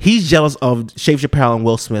he's jealous of Dave Chappelle and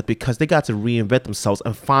Will Smith because they got to reinvent themselves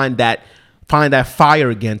and find that fire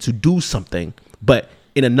again to do something, but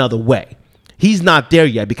in another way. He's not there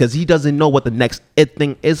yet because he doesn't know what the next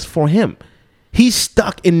thing is for him. He's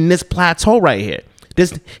stuck in this plateau right here.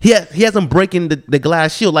 He hasn't breaking the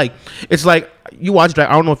glass shield. Like it's like you watch. I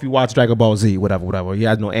don't know if you watch Dragon Ball Z, whatever. You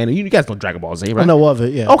guys know anime. You guys know Dragon Ball Z, right? I know of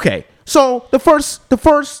it, yeah. Okay, so the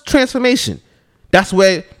first transformation, that's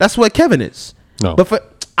where Kevin is. No.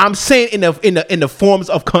 But I'm saying in the forms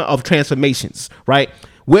of transformations, right?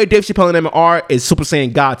 Where Dave Chappelle and them are is Super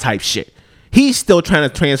Saiyan God type shit. He's still trying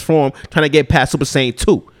to transform, trying to get past Super Saiyan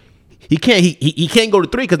 2. He can't go to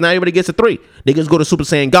 3 because not everybody gets to 3. They just go to Super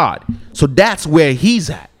Saiyan God. So that's where he's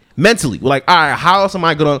at mentally. We're like, all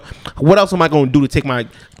right, what else am I gonna do to take my,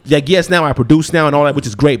 like, yes, now I produce now and all that, which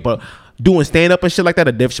is great, but doing stand up and shit like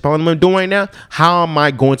that, Dave Chappelle and I'm doing right now, how am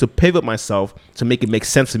I going to pivot myself to make it make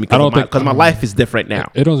sense to me? Because my life is different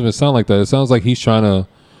now. It doesn't even sound like that. It sounds like he's trying to.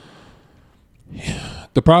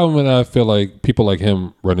 The problem that I feel like people like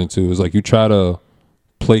him run into is like you try to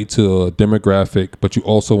play to a demographic, but you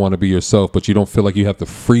also want to be yourself, but you don't feel like you have the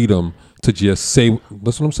freedom to just say.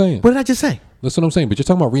 That's what I'm saying. What did I just say? That's what I'm saying. But you're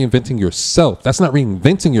talking about reinventing yourself. That's not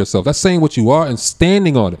reinventing yourself. That's saying what you are and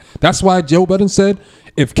standing on it. That's why Joe Budden said,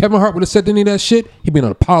 if Kevin Hart would have said any of that shit, he'd be an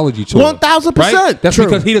apology to him. 1000%. Right? That's True.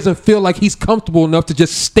 because he doesn't feel like he's comfortable enough to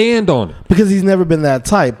just stand on it. Because he's never been that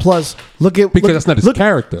type. Plus, That's not his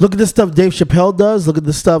character. Look at the stuff Dave Chappelle does. Look at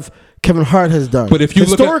the stuff Kevin Hart has done. But if you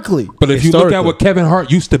historically, if you look at what Kevin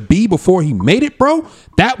Hart used to be before he made it, bro,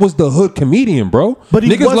 that was the hood comedian, bro. But he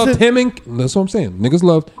niggas loved wasn't- him, and that's what I'm saying. Niggas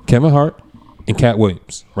loved Kevin Hart and Cat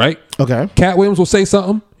Williams, right? Okay. Cat Williams will say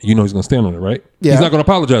something, you know he's gonna stand on it, right? Yeah. He's not gonna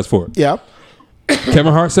apologize for it. yeah,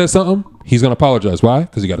 Kevin Hart says something, he's gonna apologize. Why?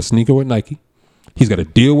 Because he got a sneaker with Nike. He's got to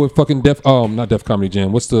deal with fucking not Def Comedy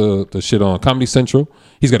Jam. What's the shit on Comedy Central?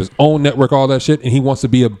 He's got his own network, all that shit, and he wants to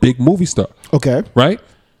be a big movie star. okay. Right?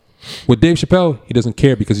 With Dave Chappelle, he doesn't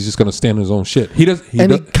care because he's just gonna stand on his own shit. He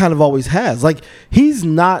kind of always has. Like, he's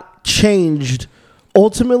not changed.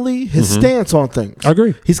 Ultimately, his stance on things. I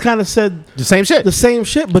agree. He's kind of said The same shit. the same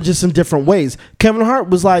shit, but just in different ways. Kevin Hart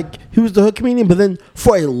was like, he was the hood comedian, but then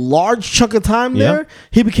for a large chunk of time there,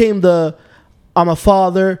 he became the I'm a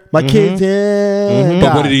father, my kids.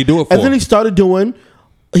 But what did he do it for? And then he started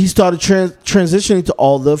transitioning to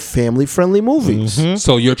all the family friendly movies.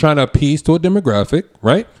 So you're trying to appease to a demographic,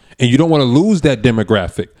 right? And you don't want to lose that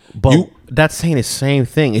demographic. But that's saying the same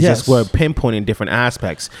thing. It's Yes. just we're pinpointing different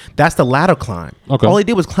aspects. That's the ladder climb. Okay. All he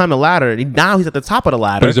did was climb the ladder. And now he's at the top of the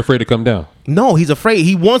ladder. But he's afraid to come down. No, he's afraid.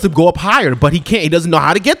 He wants to go up higher, but he can't. He doesn't know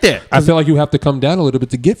how to get there. I feel like you have to come down a little bit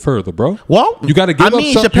to get further, bro. Well, you got to give I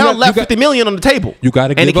mean, up. Chappelle left $50 million on the table. You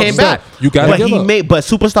gotta and he give up came stuff. back. You gotta but give up. But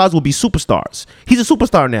superstars will be superstars. He's a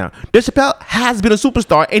superstar now. Dave Chappelle has been a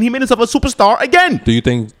superstar, and he made himself a superstar again. Do you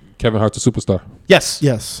think Kevin Hart's a superstar? Yes.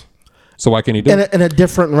 Yes. So why can't he do it? In a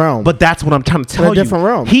different realm. But that's what I'm trying to tell you. different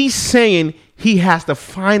realm. He's saying he has to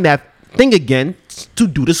find that thing again to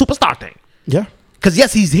do the superstar thing. Yeah. Because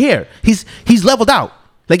yes, he's here. He's leveled out.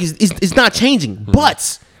 Like it's not changing.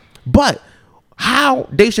 But how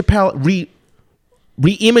Dave Chappelle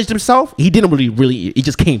re-imaged himself, he didn't really. He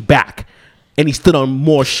just came back. And he stood on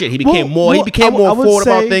more shit. He became more forward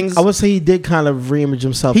about things. I would say he did kind of reimage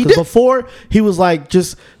himself. He Because did. before, he was like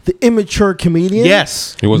just the immature comedian.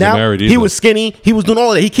 Yes. He wasn't Now, married either. He was skinny. He was doing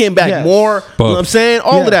all that. He came back Yes. more. You know what I'm Buffed. saying?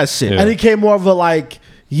 All Yeah. of that shit. Yeah. And he came more of a like,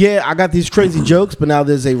 yeah, I got these crazy jokes, but now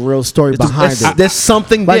there's a real story behind it. There's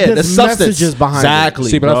something Like, there. there's There's substance messages behind it.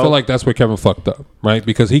 exactly. See, but I bro. feel like that's where Kevin fucked up, right?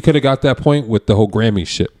 Because he could have got that point with the whole Grammy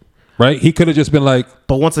shit, right? He could have just been like,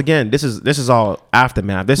 But once again, this is all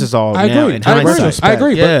aftermath. This is all I now agree, in I agree, hindsight. I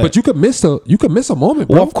agree. Yeah. But you could miss a moment,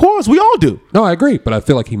 bro. Well, of course, we all do. No, I agree, but I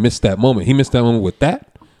feel like he missed that moment. He missed that moment with that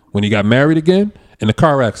when he got married again in the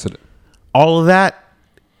car accident. All of that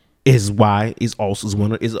is why he's also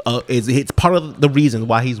one is it's part of the reason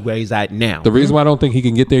why he's where he's at now. The reason why I don't think he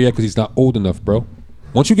can get there yet because he's not old enough, bro.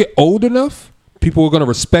 Once you get old enough, people are gonna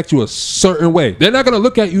respect you a certain way. They're not gonna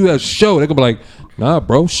look at you as Show. They're gonna be like, nah,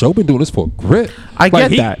 bro, Show been doing this for a grip. I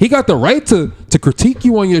get he, that. He got the right to critique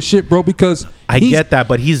you on your shit, bro, because I he's- get that,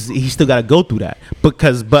 but he's still got to go through that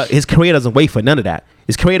but his career doesn't wait for none of that.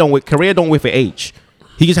 His career don't wait for age.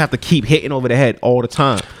 He just have to keep hitting over the head all the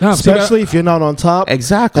time. Nah, see, Especially if you're not on top.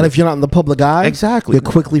 Exactly. And if you're not in the public eye. Exactly. You're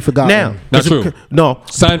quickly forgotten. Now, Not true. No,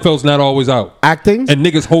 Seinfeld's not always out. Acting. And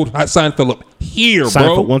niggas hold Seinfeld up here,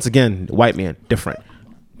 Seinfeld, bro. once again, white man, different,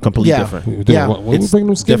 completely Yeah. different. Yeah. What we It's bringing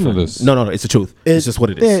them skin to different. this? No, it's the truth. It's just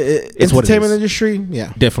what it is. It's what it entertainment is. industry.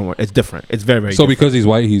 Yeah. Different. It's different. It's very, very So different. because he's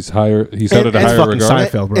white, he's higher. He's held at a and higher fucking regard.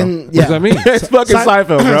 Seinfeld, bro. And, What does that mean? It's fucking Seinfeld,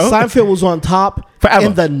 bro. Seinfeld was on top Forever.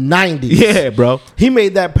 in the 90s. Yeah, bro. He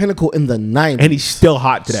made that pinnacle in the 90s. And he's still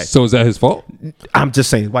hot today. So is that his fault? I'm just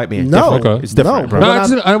saying, white man. No. different. Okay. It's different, No, bro. No, We're I not-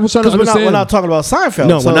 just- I was trying to 'cause we're understand. not talking about Seinfeld.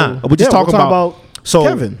 No, so, we're not. We're just yeah, talking about so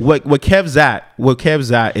Kevin. What Kev's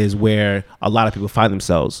at is where a lot of people find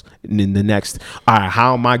themselves in the next. All right,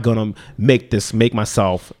 how am I gonna make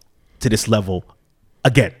myself to this level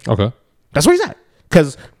again? Okay. That's where he's at.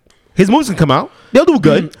 Because his movies can come out, they'll do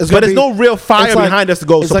good, It's but gonna there's be- no real fire it's like- behind us to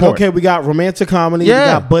go It's support. like, okay, we got romantic comedy, Yeah.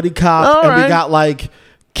 we got buddy cop, All and we right. got like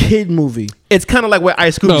kid movie. It's kind of like where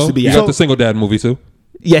Ice Cube used No, to be you at. got the Single Dad movie too.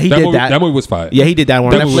 Yeah, he did movie, that. That movie was fire. Yeah, he did that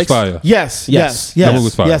one That on movie was Netflix. fire. Yes, Yes. yes, That movie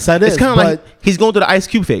was fire. yes, that is. It's kind of but like he's going through the Ice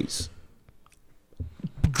Cube phase.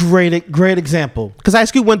 great example. Because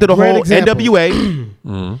Ice Cube went through the Great whole example.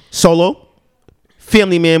 NWA, Solo,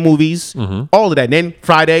 Family Man movies, all of that. And then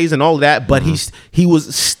Fridays and all of that. But he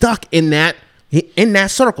was stuck in that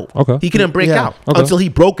circle. Okay. He couldn't break Yeah. out Okay. until he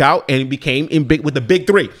broke out and became with the big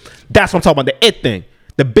three. That's what I'm talking about. The it thing.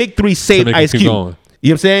 The big three saved they can Ice keep Cube. going. You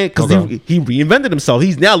know what I'm saying? Because Okay. he reinvented himself.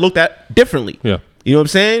 He's now looked at differently. Yeah. You know what I'm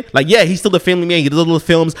saying? Like, yeah, he's still the Family Man. He does little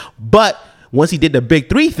films, but once he did the big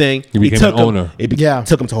three thing, He became took an him, owner. Yeah.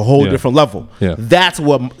 took him to a whole Yeah. different level. Yeah. That's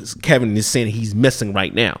what Kevin is saying he's missing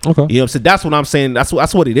right now. Okay. You know what I'm saying? That's what I'm saying. That's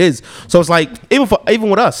what it is. So it's like even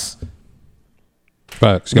with us,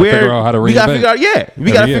 Facts. You gotta figure out how to we gotta reinvent. figure out we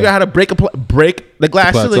Every gotta year. figure out how to break the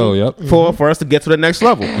glass Plateau, ceiling yep. for us to get to the next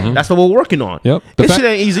level. That's what we're working on. Yep. The This fact- shit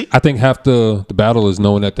ain't easy. I think half the battle is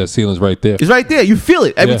knowing that ceiling's right there. It's right there. You feel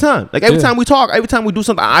it every Yeah. time. Like every Yeah. time we talk, every time we do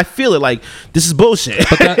something, I feel it. Like this is bullshit.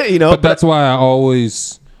 You know. But that's why I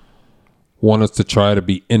always want us to try to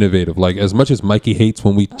be innovative. Like as much as Mikey hates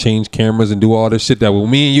when we change cameras and do all this shit that with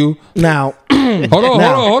me and you. Now, Hold on.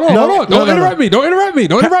 Don't interrupt me. Don't interrupt me.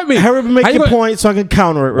 Don't interrupt me. hurry up and make How you your gonna- point so I can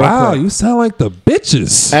counter it real Wow, quick. you sound like the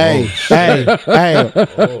bitches. Hey,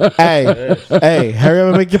 hey, hurry up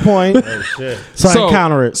and make your point so I can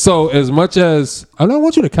counter it. So as much as I don't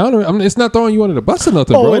want you to counter it, I mean, it's not throwing you under the bus or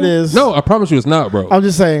nothing, Oh, bro. it is. No, I promise you, it's not, bro. I'm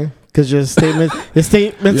just saying because your statements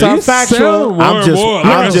Yeah, are you factual. sound more and more.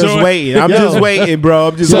 I'm just waiting. I'm Yo. just waiting, bro.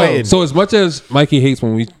 I'm just waiting. So as much as Mikey hates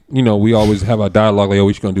when we always have our dialogue like, oh,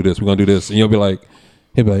 we should gonna do this, we're gonna do this, and he'll be like,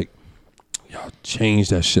 y'all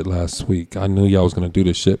changed that shit last week. I knew y'all was gonna do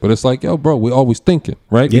this shit, but it's like, yo, bro, we're always thinking,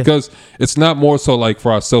 right? Yeah. Because it's not more so like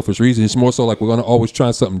for our selfish reasons. It's more so like we're gonna always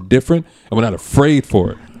try something different, and we're not afraid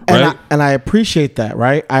for it, right? And I appreciate that,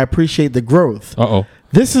 right? I appreciate the growth. Uh-oh.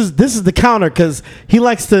 This is the counter because he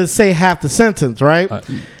likes to say half the sentence, right?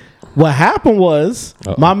 What happened was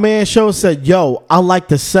my man Show said, "Yo, I like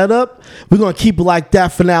the setup. We're gonna keep it like that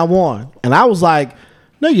from now on." And I was like,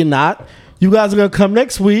 "No, you're not. You guys are gonna come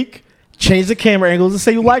next week, change the camera angles, and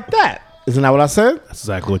say you like that." Isn't that what I said? That's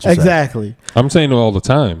exactly what you said. Exactly. I'm saying it all the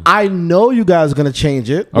time. I know you guys are gonna change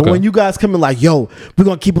it, but Okay. when you guys come in like, "Yo, we're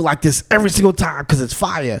gonna keep it like this every single time because it's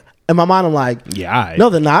fire," in my mind, I'm like, Yeah, all right. no,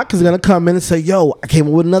 they're not, because they're gonna come in and say, "Yo, I came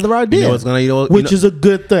up with another idea," what's gonna- which is a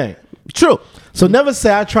good thing. True. So never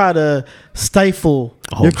say I try to stifle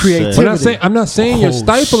your shit. creativity. I'm not saying you're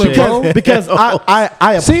stifling, shit. bro. because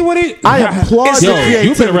I See what he? I applaud your Yo, creativity.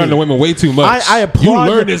 you've been around the women way too much. I applaud You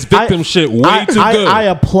learned your- this victim shit way too good. I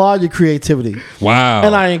applaud your creativity Wow.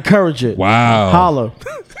 and I encourage it. Wow. Holla.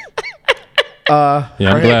 Yeah,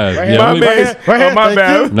 I'm glad. right Yeah, My I'm leaving, man, here, my thank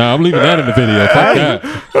bad. you. nah, I'm leaving that in the video. Fuck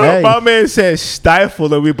that. Hey. My man said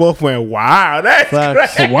stifle, and we both went, "Wow, that's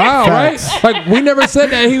Facts. crazy." Wow, Facts. right? Like we never said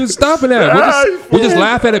that he was stopping that. We just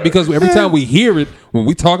laugh at it because every time we hear it, when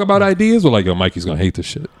we talk about ideas, we're like, "Yo, Mikey's gonna hate this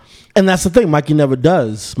shit." And that's the thing. Mikey never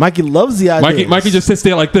does. Mikey loves the idea. Mikey just sits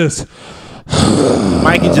there like this.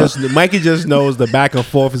 Mikey just knows the back and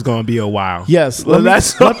forth is gonna be a while. Yes. Let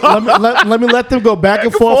me let them go back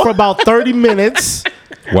and forth for about 30 minutes.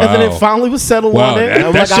 Wow. And then it finally was settled Wow, on it. that-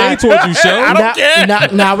 I'm that's shade towards you, Show. I don't care.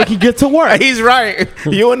 Now we can get to work. He's right.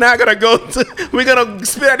 You and I gonna we're gonna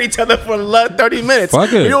spit at each other for 30 minutes.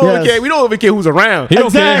 Fuck it. We don't even Yes. care. We don't even care who's around. He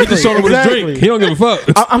don't care. He just showed up with a Exactly. drink. He don't give a fuck.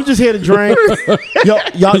 I'm just here to drink.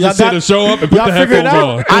 Y'all Just here to show up and put y'all the figure it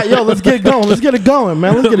headphones out. on. Yo, let's get it going. Let's get it going,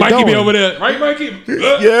 man. Let's get it Mikey going. be over there, right, Mikey?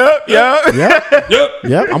 Yeah.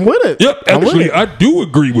 Yep. I'm with it. Yep. I'm with Actually, it. I do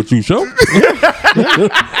agree with you, Show.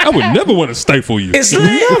 I would never want to stifle you.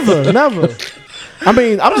 Never. I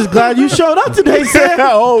mean, I'm just glad you showed up today, Sam.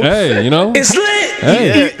 Hey, you know? It's lit.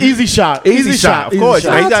 Hey. Easy shot. Easy shot, of course.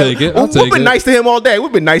 I'll take it. I'll We've take been it. nice to him all day.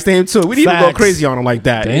 We've been nice to him too. We didn't even go Facts. crazy on him like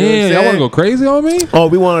that. You know what I'm Damn, y'all want saying? to go crazy on me? Oh,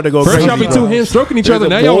 we wanted to go First crazy. y'all be two hands stroking each other.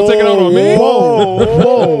 Now y'all want to take it out on me?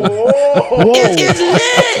 Whoa.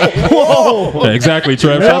 Yeah, exactly,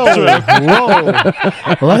 Trev. Shout out to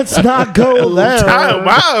Trev. Whoa. Let's not go there. Time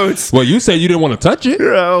out. Well, you said you didn't want to touch it.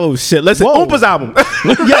 Oh shit! Listen, Whoa. Oompa's album.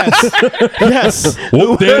 Yes.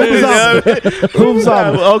 Whoop, there it is. Who's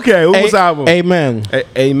album? Okay, Oompa's album. Amen.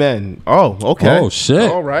 Amen. Oh, okay. Oh, shit.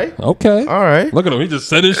 All right. Okay. All right. Look at him. He just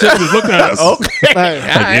said his shit and just looked at us. Okay. Like,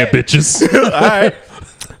 yeah, bitches. All right.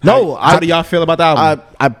 No, How do y'all feel about the album?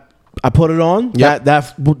 I put it on. Yep.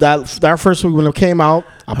 That first week when it came out,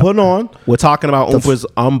 I put it on. We're talking about Oompa's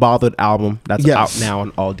Unbothered album that's Yes. out now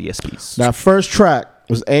on all DSPs. That first track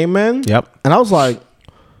was Amen. Yep. And I was like,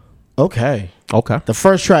 okay. Okay. The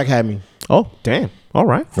first track had me. Oh, damn. All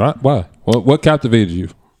right. Right? Why? What captivated you?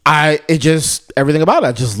 Everything about it,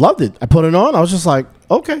 I just loved it. I put it on. I was just like,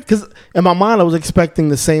 okay. Because in my mind, I was expecting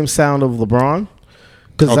the same sound of LeBron.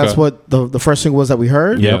 Because that's Okay. what the first thing was that we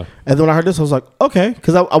heard. Yeah. And then when I heard this, I was like, okay.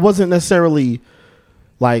 Because I wasn't necessarily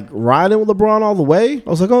like riding with LeBron all the way. I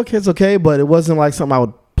was like, okay, it's okay. But it wasn't like something I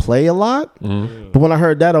would play a lot. But when I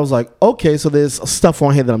heard that, I was like, okay, so there's stuff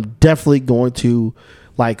on here that I'm definitely going to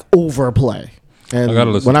like overplay. And I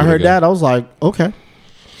gotta listen when to I it heard again. that, I was like, okay.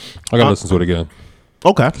 I gotta listen to it again.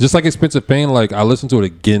 Okay. Just like Expensive Pain, like I listened to it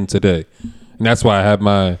again today, and that's why I have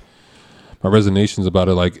my resonations about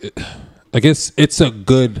it. Like it's a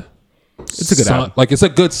good. It's a good album. Like it's a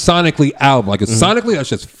good sonically album. Like it's sonically that's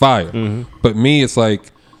just fire. But me, it's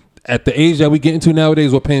like at the age that we get into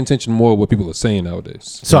nowadays, we're paying attention more to what people are saying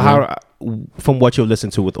nowadays. So You know? from what you've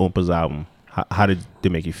listened to with Oompa's album, how did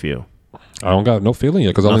it make you feel? I don't got no feeling yet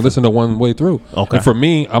because I only listen to one way through. Okay. And for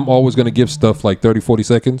me, I'm always going to give stuff like 30, 40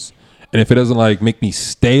 seconds. And if it doesn't like make me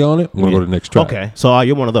stay on it, I'm going to go to the next track. Okay. So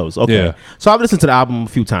you're one of those. Okay. Yeah. So I've listened to the album a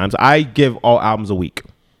few times. I give all albums a week.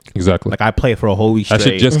 Exactly. Like I play it for a whole week straight. that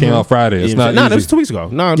shit just came out Friday. It's not No, easy. that was 2 weeks ago.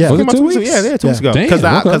 No, Yeah. it Was came it out 2 weeks ago. weeks? Yeah, 2 weeks ago. Damn, Because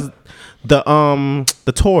okay.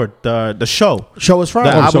 the tour, the show. Show is The Friday.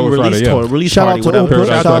 Oh, album Show is release Friday, yeah. tour, release Shout party, out to whatever. Oprah.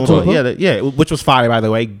 Shout out to Oprah. Yeah, which was fire, by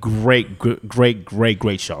the way. Great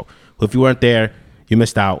show. If you weren't there, you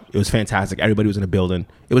missed out. It was fantastic. Everybody was in the building.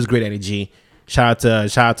 It was great energy. Shout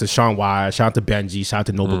out to Sean Wise. Shout out to Benji. Shout out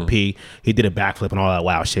to Noble P. He did a backflip and all that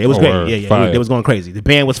wild shit. It was Oh, great. word. Yeah. Fire. It was going crazy. The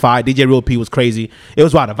band was fire. DJ Real P was crazy. It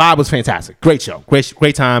was wild. The vibe was fantastic. Great show.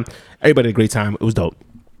 Great time. Everybody had a great time. It was dope.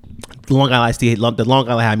 The Long Island Iced Tea, the Long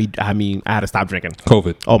Island had me. I had to stop drinking.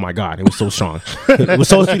 COVID. Oh my god, it was so strong. It was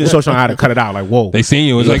so sweet and so strong. I had to cut it out. Like whoa. They seen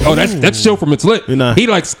you. It's like, oh, that's Show from It's Lit. You know. He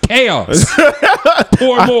likes chaos.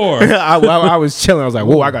 Pour more. I was chilling. I was like,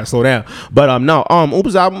 whoa, I gotta slow down. But no,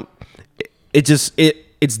 Oompa's album, it's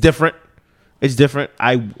different. It's different.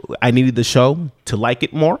 I needed the show to like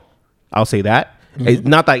it more. I'll say that. It's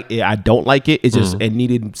not that I don't like it. It's just it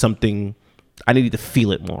needed something. I needed to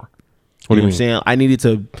feel it more. What do you know what I'm saying? I needed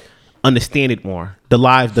to understand it more.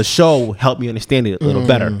 The show helped me understand it a little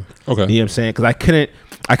better. Okay. You know what I'm saying? Because I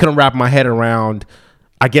couldn't wrap my head around.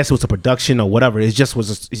 I guess it was a production or whatever. It just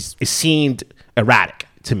was. It seemed erratic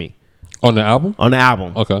to me On the album? on the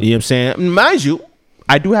album. Okay. You know what I'm saying? Mind you,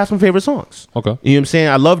 I do have some favorite songs. Okay. You know what I'm saying?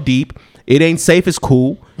 I love Deep. It Ain't Safe is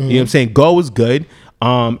cool. You know what I'm saying? Go is good.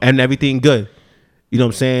 And everything good. You know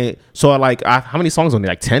what I'm saying? So how many songs on there?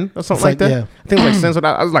 Like 10 or something It's like that? yeah. I think it was like 10. So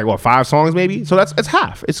I was like, 5 songs maybe? So it's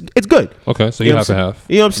half. It's good. Okay, so You you know have to what I'm have. saying?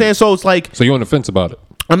 You know what I'm saying? So it's like, So you're on the fence about it.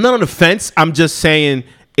 I'm not on the fence. I'm just saying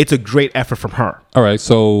it's a great effort from her. All right,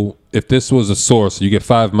 so if this was a source, you get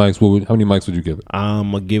 5 mics. How many mics would you give it?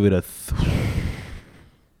 I'm going to give it a...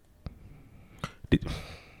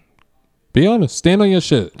 Be honest. Stand on your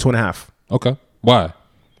shit. 2.5. Okay. Why?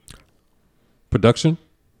 Production?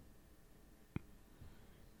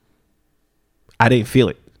 I didn't feel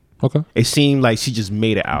it. Okay. It seemed like she just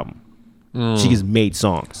made an album. She just made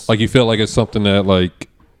songs. Like you feel like it's something that like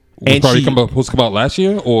was And probably she- supposed to come out last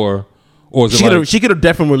year, or is it like She could have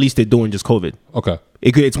definitely released it during just COVID. okay?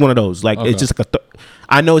 It's one of those. Like, Okay. it's just like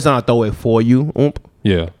I know it's not a throwaway for you,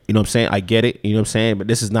 Yeah. You know what I'm saying? I get it. You know what I'm saying? But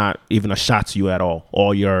this is not even a shot to you at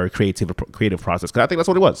all your creative process. Because I think that's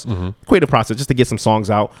what it was. Creative process, just to get some songs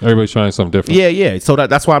out. Everybody's trying something different. Yeah. So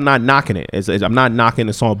that's why I'm not knocking it. I'm not knocking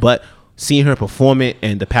the song, but seeing her perform it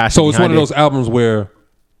and the passion. So it's one behind of those albums where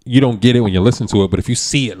you don't get it when you listen to it, but if you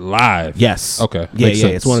see it live, Yes. Okay. Yeah. Makes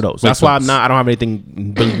sense. It's one of those. Makes That's why sense. I don't have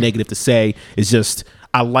anything really negative to say. It's just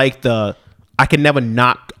I can never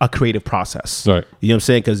knock a creative process. Right. You know what I'm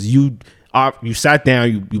saying? Because you sat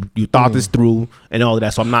down, you thought this through and all of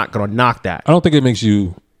that. So I'm not gonna knock that. I don't think it makes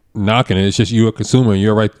you knocking it. It's just you're a consumer and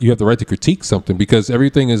you're right. You have the right to critique something because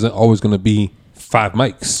everything isn't always going to be 5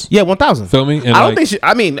 mics. Yeah, 1,000. Feel me? And I don't like- think she.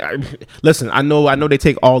 I mean, listen. I know they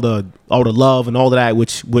take all the love and all of that,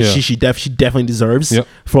 which Yeah. she definitely deserves Yep.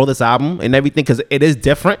 for this album and everything because it is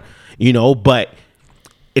different, you know. But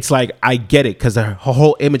it's like I get it because her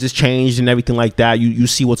whole image has changed and everything like that. You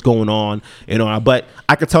see what's going on, you know. But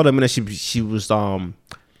I could tell the minute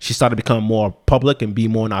she started becoming more public and be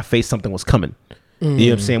more in our face, something was coming. You know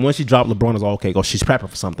what I'm saying? Once she dropped LeBron, I was like, okay, she's prepping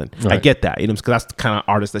for something. I Right. get that, you know, because that's the kind of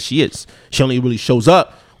artist that she is. She only really shows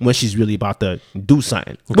up when she's really about to do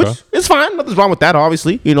something, Okay. which is fine. Nothing's wrong with that,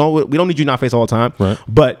 obviously. You know, we don't need you in our face all the time. Right.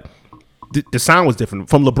 But the sound was different.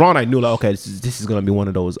 From LeBron, I knew, like, okay, this is going to be one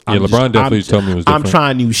of those. Yeah, LeBron definitely told me it was I'm different.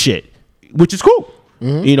 trying new shit, which is cool.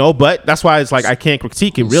 You know, but that's why it's like I can't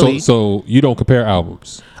critique it really. So you don't compare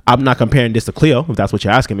albums. I'm not comparing this to Cleo, if that's what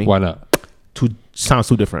you're asking me. Why not? Sounds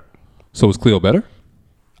too different. So was Cleo better?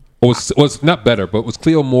 Or was not better, but was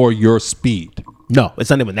Cleo more your speed? No, it's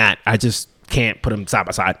not even that. I just can't put them side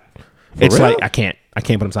by side. It's real? like I can't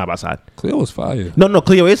put them side by side. Cleo was fire. No,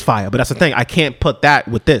 Cleo is fire, but that's the thing. I can't put that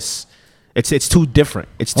with this. It's too different.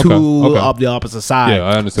 It's too Okay. up the opposite side. Yeah,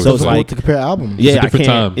 I understand So what it's you're Like like to compare albums. yeah, a I different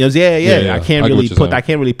can't. time. It was, yeah. Yeah, I I can't get what really you're put. saying. I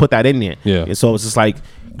can't really put that in there. Yeah. And so it's just like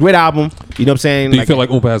great album. You know what I'm saying? Do you Like, feel like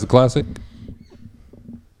Oompa has a classic?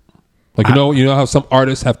 Like you know how some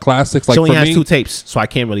artists have classics. Like she only for has me, 2 tapes, so I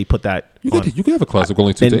can't really put that. you on. could have a classic with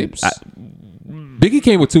only 2 And tapes. Biggie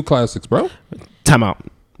came with 2 classics, bro. Time out.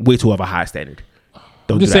 Way too of a high standard.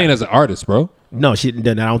 Don't I'm do just that. saying as an artist, bro. No, I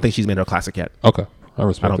don't think she's made her classic yet. Okay, I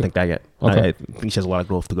respect. I don't it. think that yet. Okay. I think she has a lot of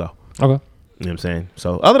growth to go. Okay. You know what I'm saying?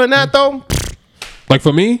 So other than that, though, Like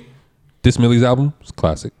for me, this Millie's album is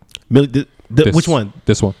classic. This- which one?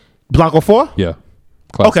 This one. Blanco 4? Yeah.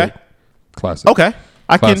 Classic. Okay. Classic. Okay.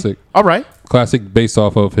 Classic. All right. Classic based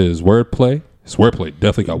off of his wordplay. His wordplay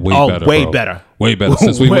definitely got way better. way bro. better. Way better.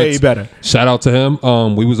 Since we Way went, better. Shout out to him.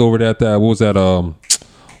 We was over at that. What was that?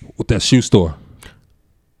 With that shoe store.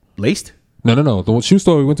 Laced? No. The shoe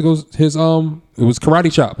store we went to go. His it was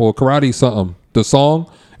Karate Chop or Karate something. The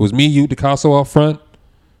song. It was me, you, Picasso out front.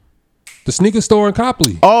 The sneaker store in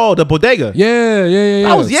Copley. Oh, the bodega. Yeah.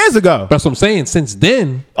 That was years ago. That's what I'm saying. Since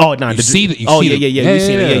then, Oh, no. you see that. Oh, yeah. You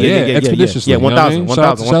seen it. Yeah. Expeditiously. Yeah, you know what I 1,000. mean? Shout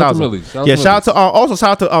out to 1,000. Millie. Yeah, shout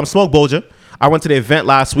out to Smoke Bolger. I went to the event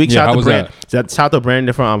last week. Yeah, Shout how out to was Brandon. Shout out to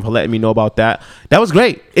Brandon for letting me know about that. That was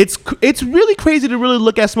great. It's really crazy to really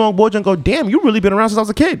look at Smoke Bolger and go, damn, you really been around since I was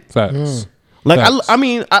a kid. Facts. Like Facts. I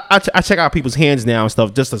mean, I check out people's hands now and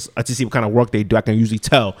stuff just to see what kind of work they do. I can usually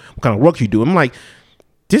tell what kind of work you do. I'm like,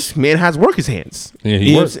 this man has work his hands. Yeah, he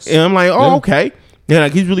You know works. what I'm saying? And I'm like, oh, Yeah. okay. Yeah,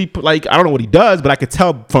 like he's really like I don't know what he does, but I could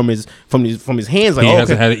tell from his hands like He oh,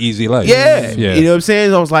 hasn't okay. had an easy life. Yeah. Yeah. You know what I'm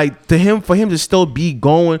saying? I was like, for him to still be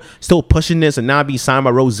going, still pushing this and not be signed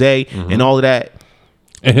by Rose and all of that.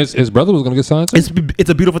 And his brother was gonna get signed too. It's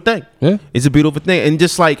a beautiful thing. Yeah. It's a beautiful thing. And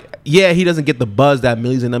just like, yeah, he doesn't get the buzz that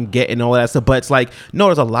Millies and them get and all that stuff. But it's like, no,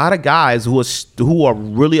 there's a lot of guys who are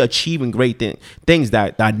really achieving great things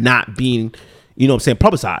that are not being, you know what I'm saying,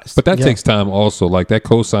 publicized. But that takes time also. Like that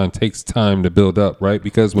cosign takes time to build up, right?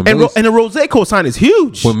 Because when and the Rose cosign is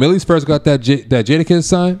huge. when Millie's first got that Jadakiss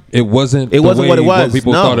sign, it wasn't What it was.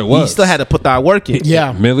 people no, thought it was. He still had to put that work in.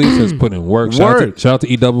 Yeah. Millie's has put in work. Shout out to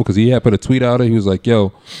E-Double because he had put a tweet out there. He was like,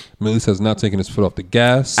 yo, Millie's has not taken his foot off the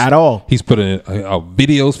gas. At all. He's put in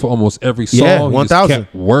videos for almost every song. Yeah, He just 1,000.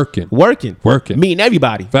 kept working. Working. Meeting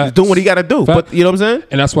everybody. Facts. He's doing what he got to do. Facts. But you know what I'm saying?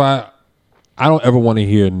 And that's why I don't ever want to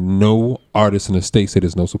hear no artist in the state say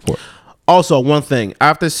there's no support. Also, one thing,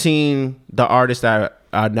 after seeing the artists that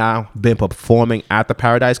are now been performing at the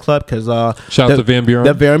Paradise Club, because Shout out to Van Buren.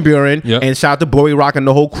 the Van Buren, Yep. and shout out to Bory Rock and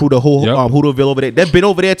the whole crew, the whole Yep. Hooterville over there. They've been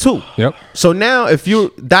over there too. Yep. So now, if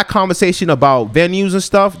you that conversation about venues and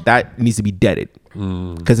stuff, that needs to be deaded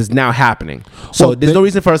because it's now happening. So Well, there's no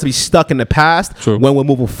reason for us to be stuck in the past True. when we're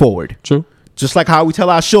moving forward. True. Just like how we tell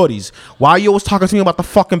our shorties, why are you always talking to me about the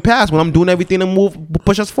fucking past when I'm doing everything to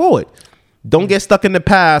push us forward? Don't get stuck in the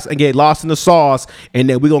past and get lost in the sauce, and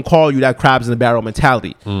then we're gonna call you that crabs in the barrel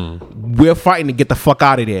mentality. We're fighting to get the fuck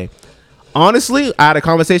out of there. Honestly, I had a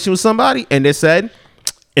conversation with somebody, and they said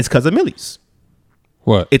it's because of Millie's.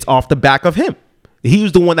 What? It's off the back of him. He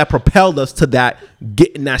was the one that propelled us to that,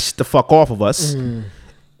 getting that shit the fuck off of us.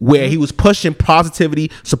 Where he was pushing positivity,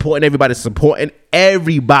 supporting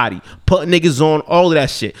everybody, putting niggas on, all of that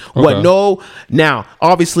shit. Okay. Now,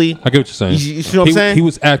 obviously, I get what you're saying. You know what I'm saying? He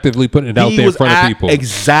was actively putting it out there in front of people.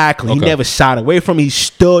 Exactly. Okay. He never shied away from it. He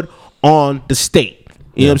stood on the state.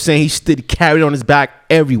 You know what I'm saying? He stood carried on his back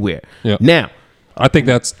everywhere. Yeah. Now, I think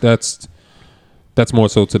that's more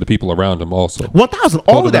so to the people around him also. 1,000,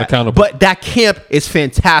 all Hold of them that. accountable. But that camp is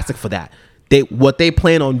fantastic for that. What they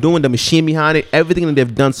plan on doing, the machine behind it, everything that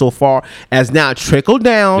they've done so far has now trickled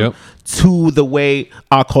down Yep. to the way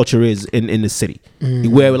our culture is in the city.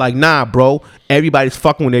 Where we're like, nah, bro, everybody's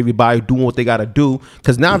fucking with everybody, doing what they gotta do.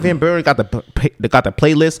 Because now Van Buren got the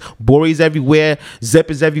playlist, Bory's everywhere,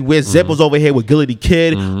 Zep is everywhere. Zep was over here with Gilly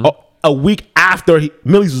Kid a week after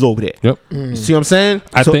Millie's was over there. Yep. See what I'm saying?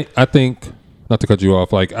 I think not to cut you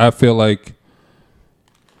off, like I feel like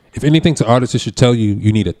if anything to artists, it should tell you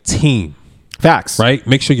need a team. Facts. Right?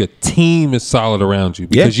 Make sure your team is solid around you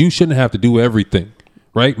because you shouldn't have to do everything.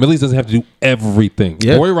 Right? Millie's doesn't have to do everything.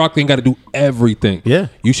 Yeah. Boy Rock ain't got to do everything. Yeah.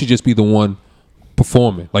 You should just be the one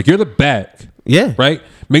performing. Like you're the back. Yeah. Right?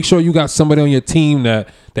 Make sure you got somebody on your team that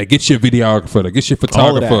gets your videographer, that gets your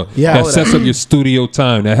photographer, Yeah. that sets up your studio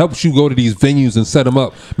time, that helps you go to these venues and set them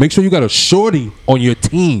up. Make sure you got a shorty on your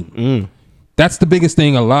team. That's the biggest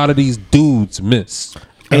thing a lot of these dudes miss.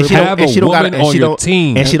 And she have don't, and a she don't woman gotta, on your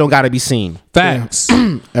team. and she don't gotta be seen. Facts.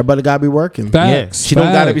 Everybody gotta be working. Facts. She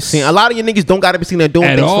don't gotta be Facts. seen. A lot of you niggas don't gotta be seen. They're doing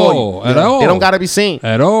At things all. for you. At all. They don't gotta be seen.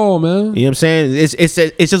 At all, man. You know what I'm saying?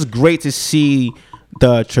 It's just great to see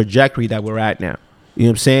the trajectory that we're at now. You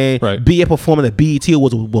know what I'm saying? Right. Be a performer that BET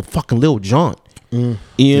was with fucking Lil Jon. You know what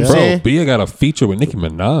I'm Bro, saying? Bia got a feature with Nicki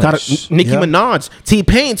Minaj. Got Nicki Minaj,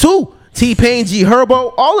 T-Pain too. T-Pain, G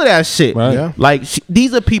Herbo, all of that shit. Right. Yeah. Like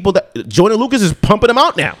these are people that Jordan Lucas is pumping them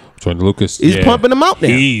out now. Jordan Lucas. He's pumping them out now.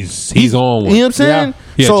 He's on one. You know what I'm saying?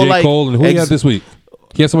 Yeah, J. Cole and who he had this week?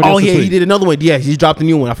 He had somebody else this he week. did another one. Yeah, he dropped a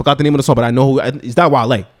new one. I forgot the name of the song, but I know who. It's not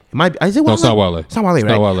Wale. It might. Is it Wale? No, it's not Wale. It's not Wale, It's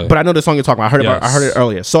right? not Wale. But I know the song you're talking about. I heard it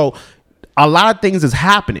earlier. So a lot of things is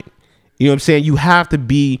happening. You know what I'm saying? You have to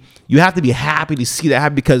be happy to see that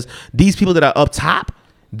happen because these people that are up top,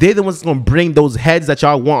 they're the ones that's gonna bring those heads that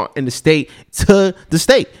y'all want in the state to the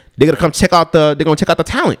state. They're gonna come check out the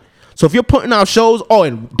talent. So if you're putting out shows,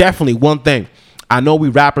 and definitely one thing, I know we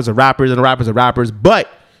rappers are rappers, but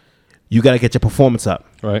you gotta get your performance up.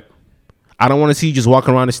 Right. I don't want to see you just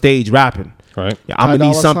walking around the stage rapping. Right. Yeah, I'm Ty gonna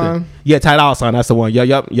need Dolla something. Sign? Yeah, Ty Dolla Sign. That's the one.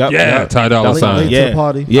 Yup. Yeah, Ty Dolla Sign. Late to the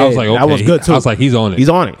party. Yeah, I was like, that okay, was good too. I was like, he's on it. He's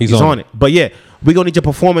on it. He's He's on on it. it. But yeah, we're gonna need your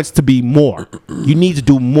performance to be more. You need to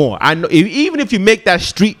do more. I know. Even if you make that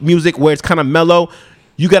street music where it's kind of mellow,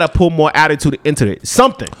 you gotta put more attitude into it.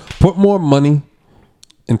 Something. Put more money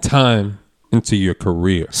and time into your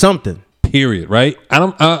career. Something. Period. Right.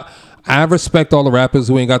 I respect all the rappers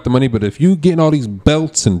who ain't got the money, but if you getting all these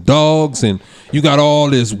belts and dogs and you got all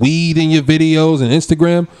this weed in your videos and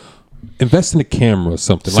Instagram, invest in the camera or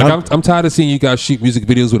something. Like I'm tired of seeing you guys shoot music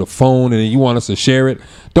videos with a phone and then you want us to share it.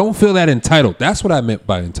 Don't feel that entitled. That's what I meant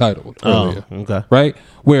by entitled earlier. Okay. Right?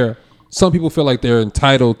 Where some people feel like they're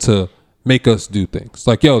entitled to make us do things.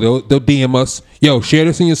 Like, yo, they'll DM us, yo, share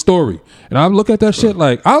this in your story. And I look at that shit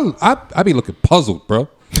like I be looking puzzled, bro.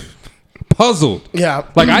 Puzzled. Yeah.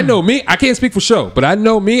 Like I know me, I can't speak for show, but I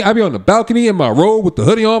know me, I be on the balcony in my robe with the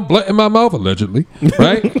hoodie on, blunt in my mouth, allegedly.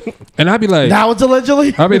 Right? And I be like, Now it's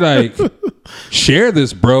allegedly. I be like, share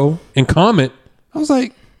this, bro, and comment. I was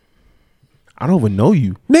like, I don't even know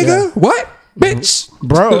you. nigga, what? bitch,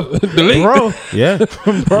 Bro. delete. Bro. Yeah.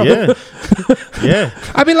 Yeah.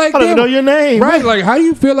 Yeah. I be like, I don't damn, even know your name. right? Like, how do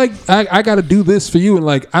you feel like I got to do this for you? And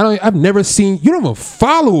like, I've never seen you. Don't even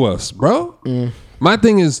follow us, bro. My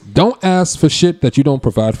thing is, don't ask for shit that you don't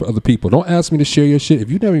provide for other people. Don't ask me to share your shit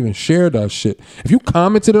if you never even shared our shit. If you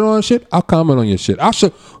commented it on shit, I'll comment on your shit.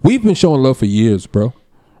 We've been showing love for years, bro.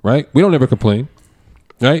 Right? We don't ever complain.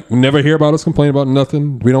 Right? We never hear about us complain about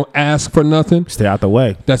nothing. We don't ask for nothing. Stay out the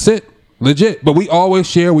way. That's it. Legit. But we always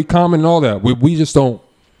share, we comment and all that. We just don't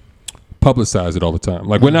publicize it all the time.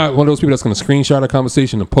 Like, we're not one of those people that's going to screenshot a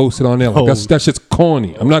conversation and post it on there. Like, that shit's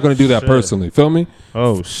corny. I'm not going to do that personally. Feel me?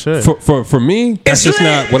 Oh shit. For me, that's just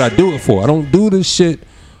not what I do it for. I don't do this shit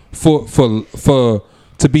for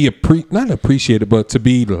to be not appreciated, but to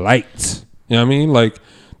be liked. You know what I mean? Like,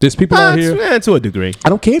 there's people out here. Yeah, to a degree. I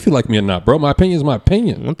don't care if you like me or not, bro. My opinion is my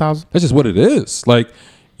opinion. 1,000. That's just what it is. Like,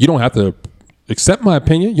 you don't have to accept my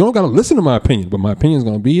opinion. You don't got to listen to my opinion, but my opinion is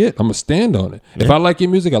going to be it. I'm going to stand on it. Yeah. If I like your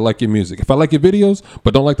music, I like your music. If I like your videos,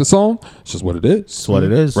 but don't like the song, it's just what it is. It's what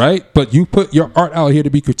it is. Right? But you put your art out here to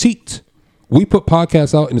be critiqued. We put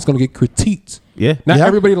podcasts out and it's going to get critiqued. Yeah. Not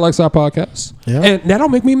everybody likes our podcasts. Yeah. And that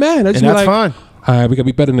don't make me mad. I just And be that's like, fine. all right, we got to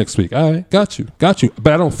be better next week. All right, got you.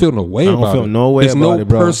 But I don't feel no way about it. I don't feel no way There's about no it,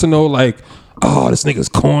 bro. personal, like, oh, this nigga's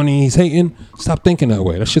corny. He's hating. Stop thinking that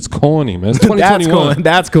way. That shit's corny, man. It's 2021.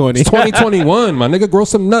 That's corny. It's 2021, my nigga. Grow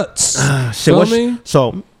some nuts. Shit, Feel me?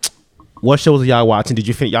 So, what shows are y'all watching? Did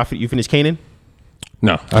you finish? You finished Kanan?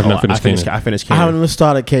 No, I've not finished Kanan. I finished I Kanan. haven't even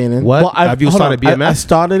started Kanan. What? Well, Have you hold started on. BMF? I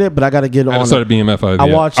started it, but I got to get I on haven't started it. BMF. I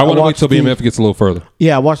I want to wait watched till the- BMF gets a little further.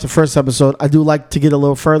 Yeah, I watched the first episode. I do like to get a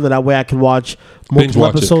little further. That way I can watch multiple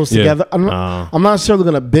watch it. episodes Yeah. together. I'm not necessarily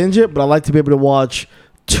going to binge it, but I like to be able to watch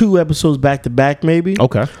 2 episodes back to back maybe.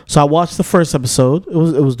 Okay. So I watched the first episode. It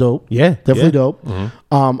was dope. Yeah, Definitely yeah. dope.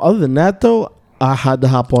 Other than that, though, I had to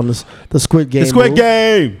hop on the Squid Game. The Squid move.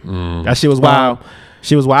 Game. That shit was wild.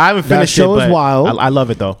 She was wild. I haven't That finished show it, is but wild. I love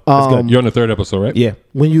it though. It's good. You're on the 3rd episode, right? Yeah.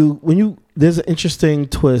 When you there's an interesting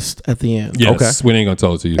twist at the end. Yes. Okay. We ain't going to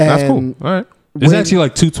tell it to you. That's cool. And All right. There's actually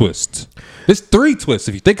like 2 twists. There's 3 twists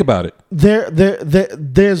if you think about it.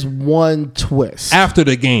 There's one twist. After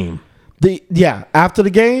the game. After the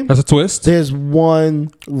game, That's a twist. there's one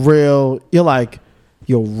real. You're like,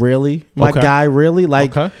 yo, really, my Okay. guy, really?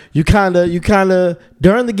 Like, Okay. you kind of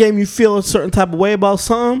during the game, you feel a certain type of way about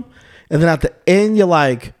something, and then at the end, you're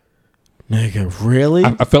like, nigga, really?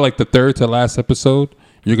 I feel like the 3rd to last episode,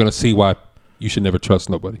 you're going to see why you should never trust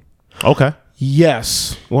nobody. Okay.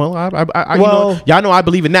 Yes. Well, I Well- y'all know I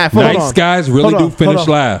believe in that. Hold Nice on. guys really Hold do on, finish hold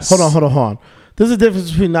on. last. Hold on. There's a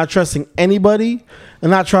difference between not trusting anybody and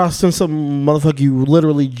not trusting some motherfucker you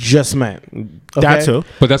literally just met. Okay? That too.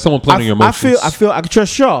 But that's someone playing your emotions. I feel I can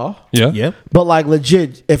trust y'all. Yeah. Yeah. But like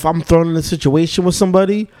legit, if I'm thrown in a situation with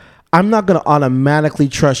somebody, I'm not gonna automatically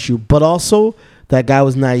trust you. But also, that guy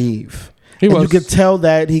was naive. He and was. you could tell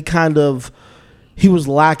that he was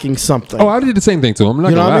lacking something. Oh, I did the same thing to him. I'm not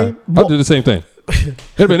You know gonna what I lie. mean? I Well- did the same thing.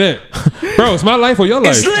 It'd been it, bro. It's my life or your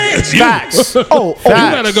life. It's you. Facts. Oh, You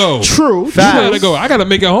gotta go. True. You gotta go. I gotta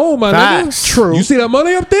make it home, my Facts. nigga. True. You see that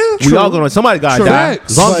money up there? We all gonna. Somebody gotta True. die.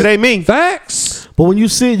 Facts. As long as it ain't me. Facts. But when you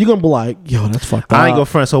see it, you're gonna be like, yo, that's fucked up. I ain't go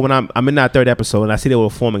front. So when I'm in that 3rd episode and I see they were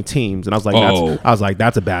forming teams, and I was like,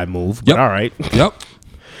 that's a bad move. But Yep. all right, Yep.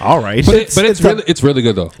 all right. But it's really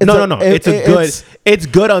good though. No. It's a good. it's- It's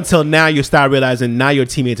good until now you start realizing now your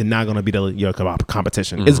teammates are not gonna be your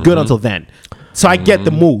competition. It's good until then. So I get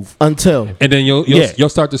the move. Until And then you'll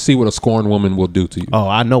start to see what a scorned woman will do to you. Oh,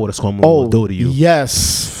 I know what a scorn move will do to you.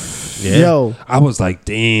 Yes. Yeah. Yo. I was like,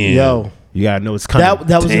 damn. Yo. You gotta know it's coming.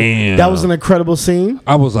 That was an incredible scene.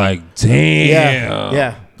 I was like, damn.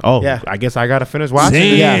 Yeah. Oh, Yeah. I guess I gotta finish watching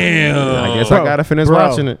it. Damn. I guess Bro, I gotta finish bro,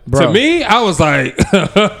 watching it. bro. To me, I was like,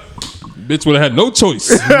 bitch would have had no choice.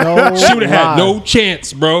 No She would have had lie. no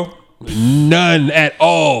chance, bro. None at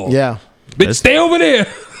all. Yeah. Bitch, stay over there.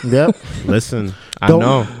 Yep. Listen, I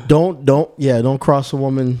know. Don't cross a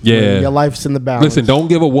woman. Yeah. when your life's in the balance. Listen, don't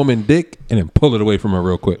give a woman dick and then pull it away from her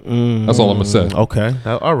real quick. That's all I'm gonna say. Okay.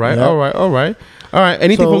 All right. Yep. All right.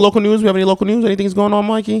 Anything So- from local news? We have any local news? Anything's going on,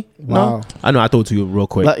 Mikey? Wow. No. I know. I threw it to you real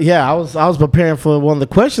quick. Yeah, I was preparing for one of the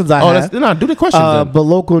questions I Oh, had. do the questions then. But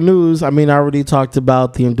local news, I mean, I already talked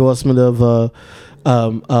about the endorsement of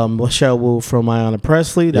Michelle Wu from Ayanna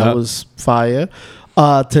Presley. That Yep. was fire.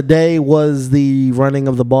 Today was the running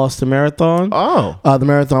of the Boston Marathon. Oh. The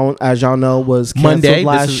marathon, as y'all know, was canceled Monday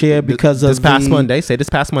last year because this of past the, Monday. Say this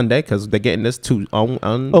past Monday because they're getting this too on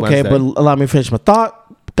Okay, Wednesday. but allow me to finish my thought.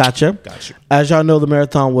 Gotcha. Gotcha. As y'all know, the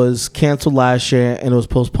marathon was canceled last year and it was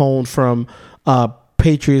postponed from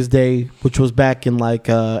Patriots Day, which was back in like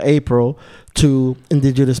April, to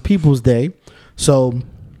Indigenous Peoples Day. So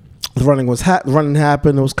the running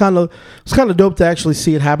happened. It was kind of dope to actually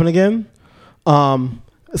see it happen again.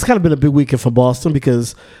 It's kind of been a big weekend for Boston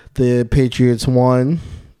because the Patriots won.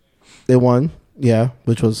 They won, yeah,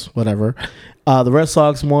 which was whatever. The Red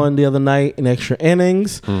Sox won the other night in extra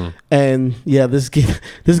innings, and yeah, this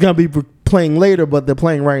is gonna be playing later, but they're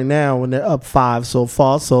playing right now and they're up 5 so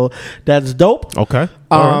far. So that's dope. Okay.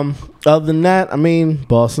 Other than that, I mean,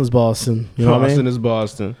 Boston's Boston. You know what I mean? Boston is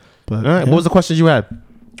Boston. But, All right. What was the questions you had?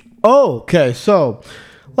 Oh, okay. So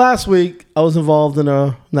last week I was involved in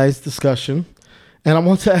a nice discussion, and I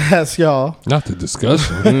want to ask y'all. Not the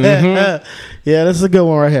discussion. Yeah, this is a good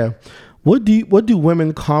one right here. What do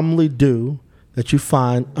women commonly do that you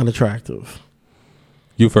find unattractive?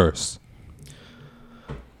 You first.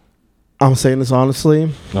 I'm saying this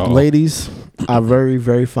honestly. Uh-oh. Ladies, I very,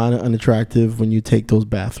 very find it unattractive when you take those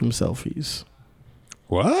bathroom selfies.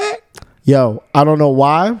 What? Yo, I don't know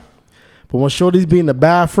why, but when shorties be in the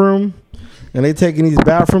bathroom and they taking these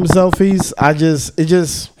bathroom selfies, it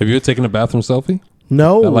just. Have you ever taken a bathroom selfie?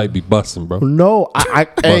 No. That might be busting, bro. No,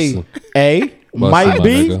 might be,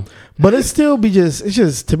 nigga. but it still be just. It's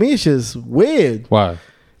just to me, it's just weird. Why?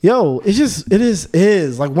 Yo, it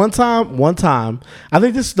is like one time. I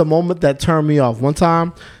think this is the moment that turned me off. One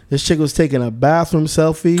time, this chick was taking a bathroom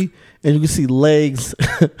selfie, and you can see legs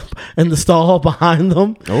in the stall behind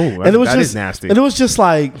them. Oh, and it was that just is nasty. And it was just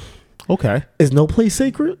like, Okay. is no place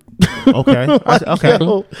sacred? Okay. Okay.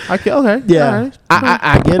 Yo, Okay. yeah, All right.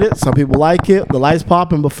 I get it. Some people like it. The lights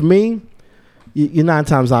popping, but for me, you're 9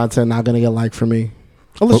 times out of 10 not gonna get a like for me.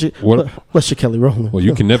 Unless you're Kelly Rowland. Well,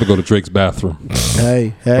 you can never go to Drake's bathroom.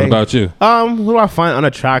 Hey. What about you? What do I find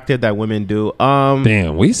unattractive that women do?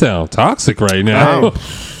 Damn, we sound toxic right now.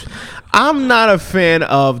 I'm not a fan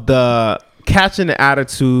of the catching the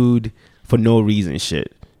attitude for no reason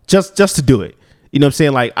shit. Just to do it. You know what I'm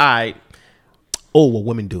saying? Like, what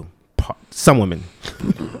women do. Some women.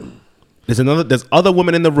 There's other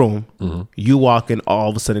women in the room. Mm-hmm. You walk in, all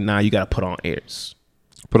of a sudden now you gotta put on airs.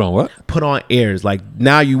 Put on what? Put on airs. Like,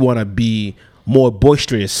 now you want to be more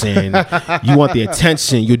boisterous and you want the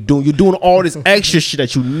attention. You're doing all this extra shit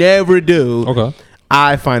that you never do. Okay.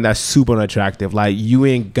 I find that super unattractive. Like, you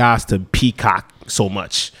ain't got to peacock so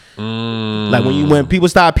much. Like, when people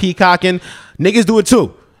start peacocking, niggas do it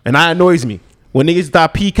too, and that annoys me. When niggas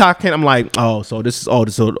start peacocking, I'm like, you're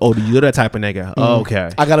that type of nigga.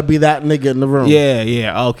 Okay. I gotta be that nigga in the room.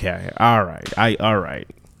 Yeah. Okay. All right.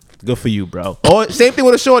 Good for you, bro. Oh, same thing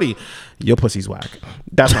with a shorty. Your pussy's whack.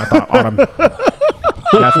 That's my thought.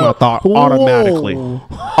 That's my thought. Automatically.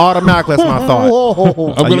 That's my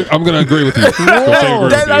thought. I'm gonna agree with you.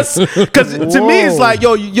 Because to me, it's like,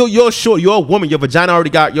 you're short. You're a woman. Your vagina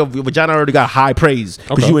already got high praise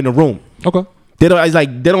because you in the room. Okay. They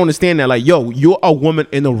don't understand that. Like, yo, you're a woman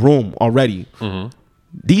in the room already. Mm-hmm.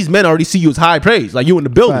 These men already see you as high praise. Like, you in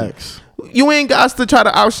the building. Facts. You ain't got to try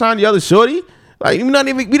to outshine the other shorty. Like, we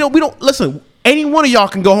don't listen. Any one of y'all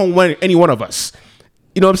can go home with any one of us.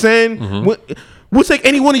 You know what I'm saying? Mm-hmm. We'll take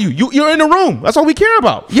any one of you. You're in the room. That's all we care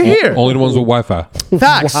about. You're here. Only the ones with Wi-Fi.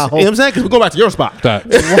 Facts. Wow. You know what I'm saying? Because we go back to your spot. Facts.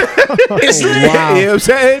 It's lit. Wow. You know what I'm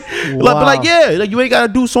saying? Wow. But like, yeah, like, you ain't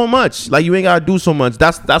gotta do so much. That's what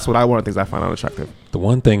one of the things I find unattractive. The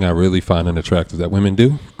one thing I really find unattractive that women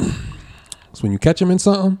do is when you catch them in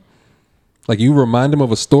something, like you remind them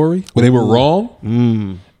of a story where they were wrong,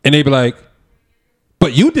 and they be like,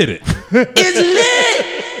 "But you did it." It's lit.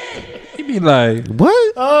 You be like,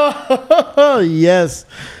 What? Oh yes.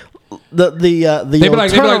 The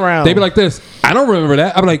turnaround. They be like this. I don't remember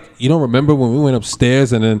that. I'm like, you don't remember when we went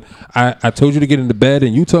upstairs and then I told you to get into bed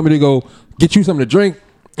and you told me to go get you something to drink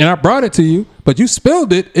and I brought it to you, but you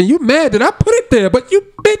spilled it and you mad that I put it there, but you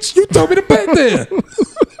bitch, you told me to put it there.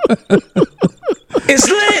 It's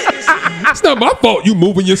lit. It's not my fault you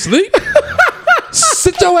moving your sleep.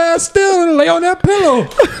 Sit your ass still and lay on that pillow.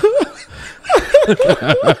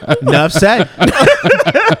 Enough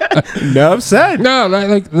said. No,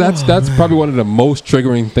 like that's probably one of the most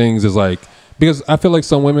triggering things is like, because I feel like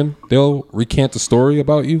some women, they'll recant the story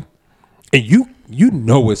about you and you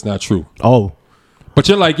know it's not true. Oh. But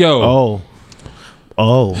you're like, yo.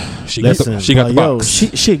 She got the box.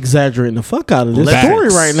 She exaggerating the fuck out of this Facts. story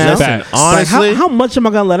right now. Listen, honestly, like how much am I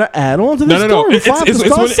gonna let her add on to this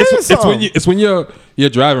story? It's when you're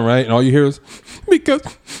driving, right, and all you hear is because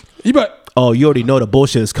you but Oh, you already know the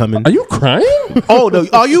bullshit is coming. Are you crying? Oh no,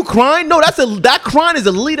 are you crying? No, that crying is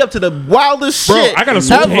a lead up to the wildest Bro, shit. I gotta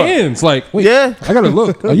switch ever. hands. Like, wait, Yeah. I gotta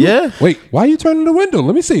look. Are you, Yeah. Wait, why are you turning the window?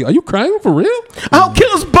 Let me see. Are you crying for real? I'll kill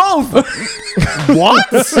us both. What?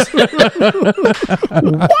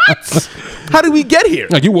 What? How did we get here?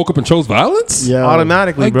 Like, you woke up and chose violence? Yeah.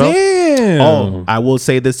 Automatically, Like, bro. damn. Oh, I will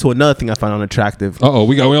say this to another thing I found unattractive. Uh-oh,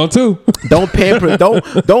 we on two. Don't pamper,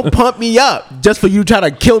 don't pump me up just for you to try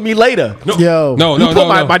to kill me later. Yo. No, You put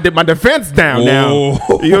my defense down now.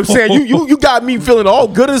 Oh. You know what I'm saying? You got me feeling all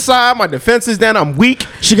good inside. My defense is down. I'm weak.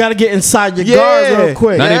 She got to get inside your Yeah. guard real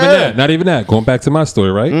quick. Not even Yeah. that. Not even that. Going back to my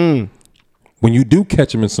story, right? When you do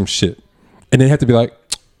catch him in some shit, and they have to be like,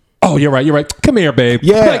 "Oh, you're right. Come here, babe."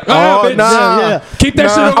 Yeah. Like, bitch. nah. Yeah. Keep that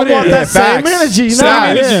shit I over there. want that same facts. energy. Same Nah,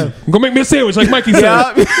 energy. yeah. Go make me a sandwich, like Mikey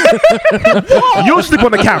said. You'll sleep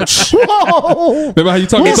on the couch. Whoa. Remember how you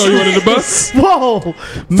told me throw you under the bus? Whoa.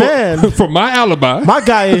 Man. For my alibi. My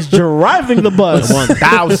guy is driving the bus.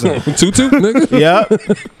 1,000. Tutu, nigga. Yeah.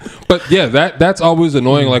 But yeah, that's always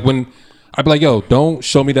annoying. Like when I'd be like, "Yo, don't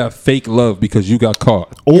show me that fake love because you got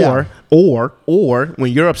caught." Yeah. Or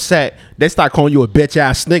when you're upset, they start calling you a bitch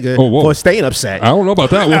ass nigga Oh, whoa. for staying upset. I don't know about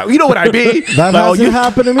that one. You know what I mean? That hasn't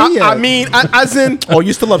happened to me yet. I mean, as in,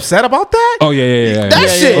 you still upset about that? Oh yeah. That yeah.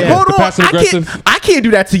 shit. Okay. Hold The on. passive aggressive. I can't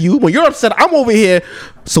do that to you. When you're upset, I'm over here.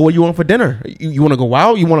 So what you want for dinner? You want to go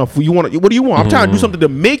out? You want to? What do you want? I'm trying to do something to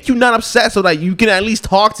make you not upset, so that you can at least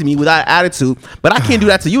talk to me without attitude. But I can't do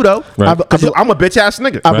that to you though, Right. because I'm a bitch ass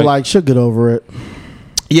nigga. I'd be Right. like, she'll get over it.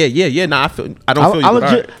 Yeah. Nah, I don't feel you. I but all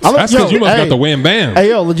legit. right. That's because you must got the wham bam.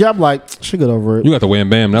 Hey, yo, legit, I'm like, she'll get over it. You got the wham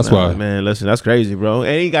bam. That's why. Man, listen, that's crazy, bro.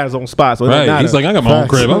 And he got his own spot, so it don't Right. matter. He's like, I got my own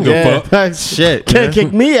crib. I don't give a fuck. That's shit. Can't man.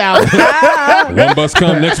 kick me out. One bus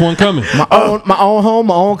come, next one coming. my own home,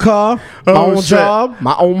 my own car, my Oh, own shit. job,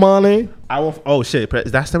 my own money. I won't. Oh shit!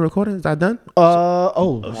 Is that still recording? Is that done?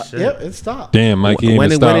 Yep, it stopped. Damn, Mikey ain't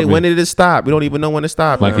even stop me. When did it stop? We don't even know when it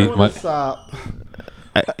stopped. Mikey, man. Mike. Stop.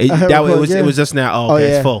 It record was. again. It was just now. Oh, okay,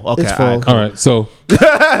 yeah. it's full. Okay, It's full. all right, All right, so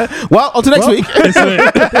well, until next week.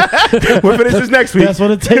 We'll finish this next week. That's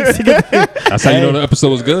what it takes to get there. that's how you know the episode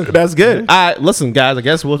was good. That's good. All right, listen, guys. I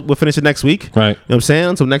guess we'll finish it next week. Right. You know what I'm saying?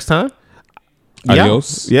 Until next time.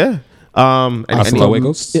 Adios. Yeah. Hasta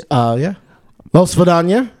luego. Yeah. Los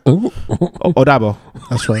Vidania. Odabo.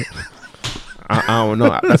 That's right. I don't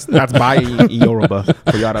know. That's by Yoruba.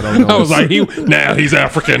 For y'all that don't know. I was like, now he's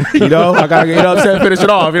African. you know, I gotta get upset and finish it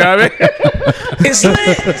off. You know what I mean? It's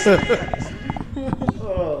lit.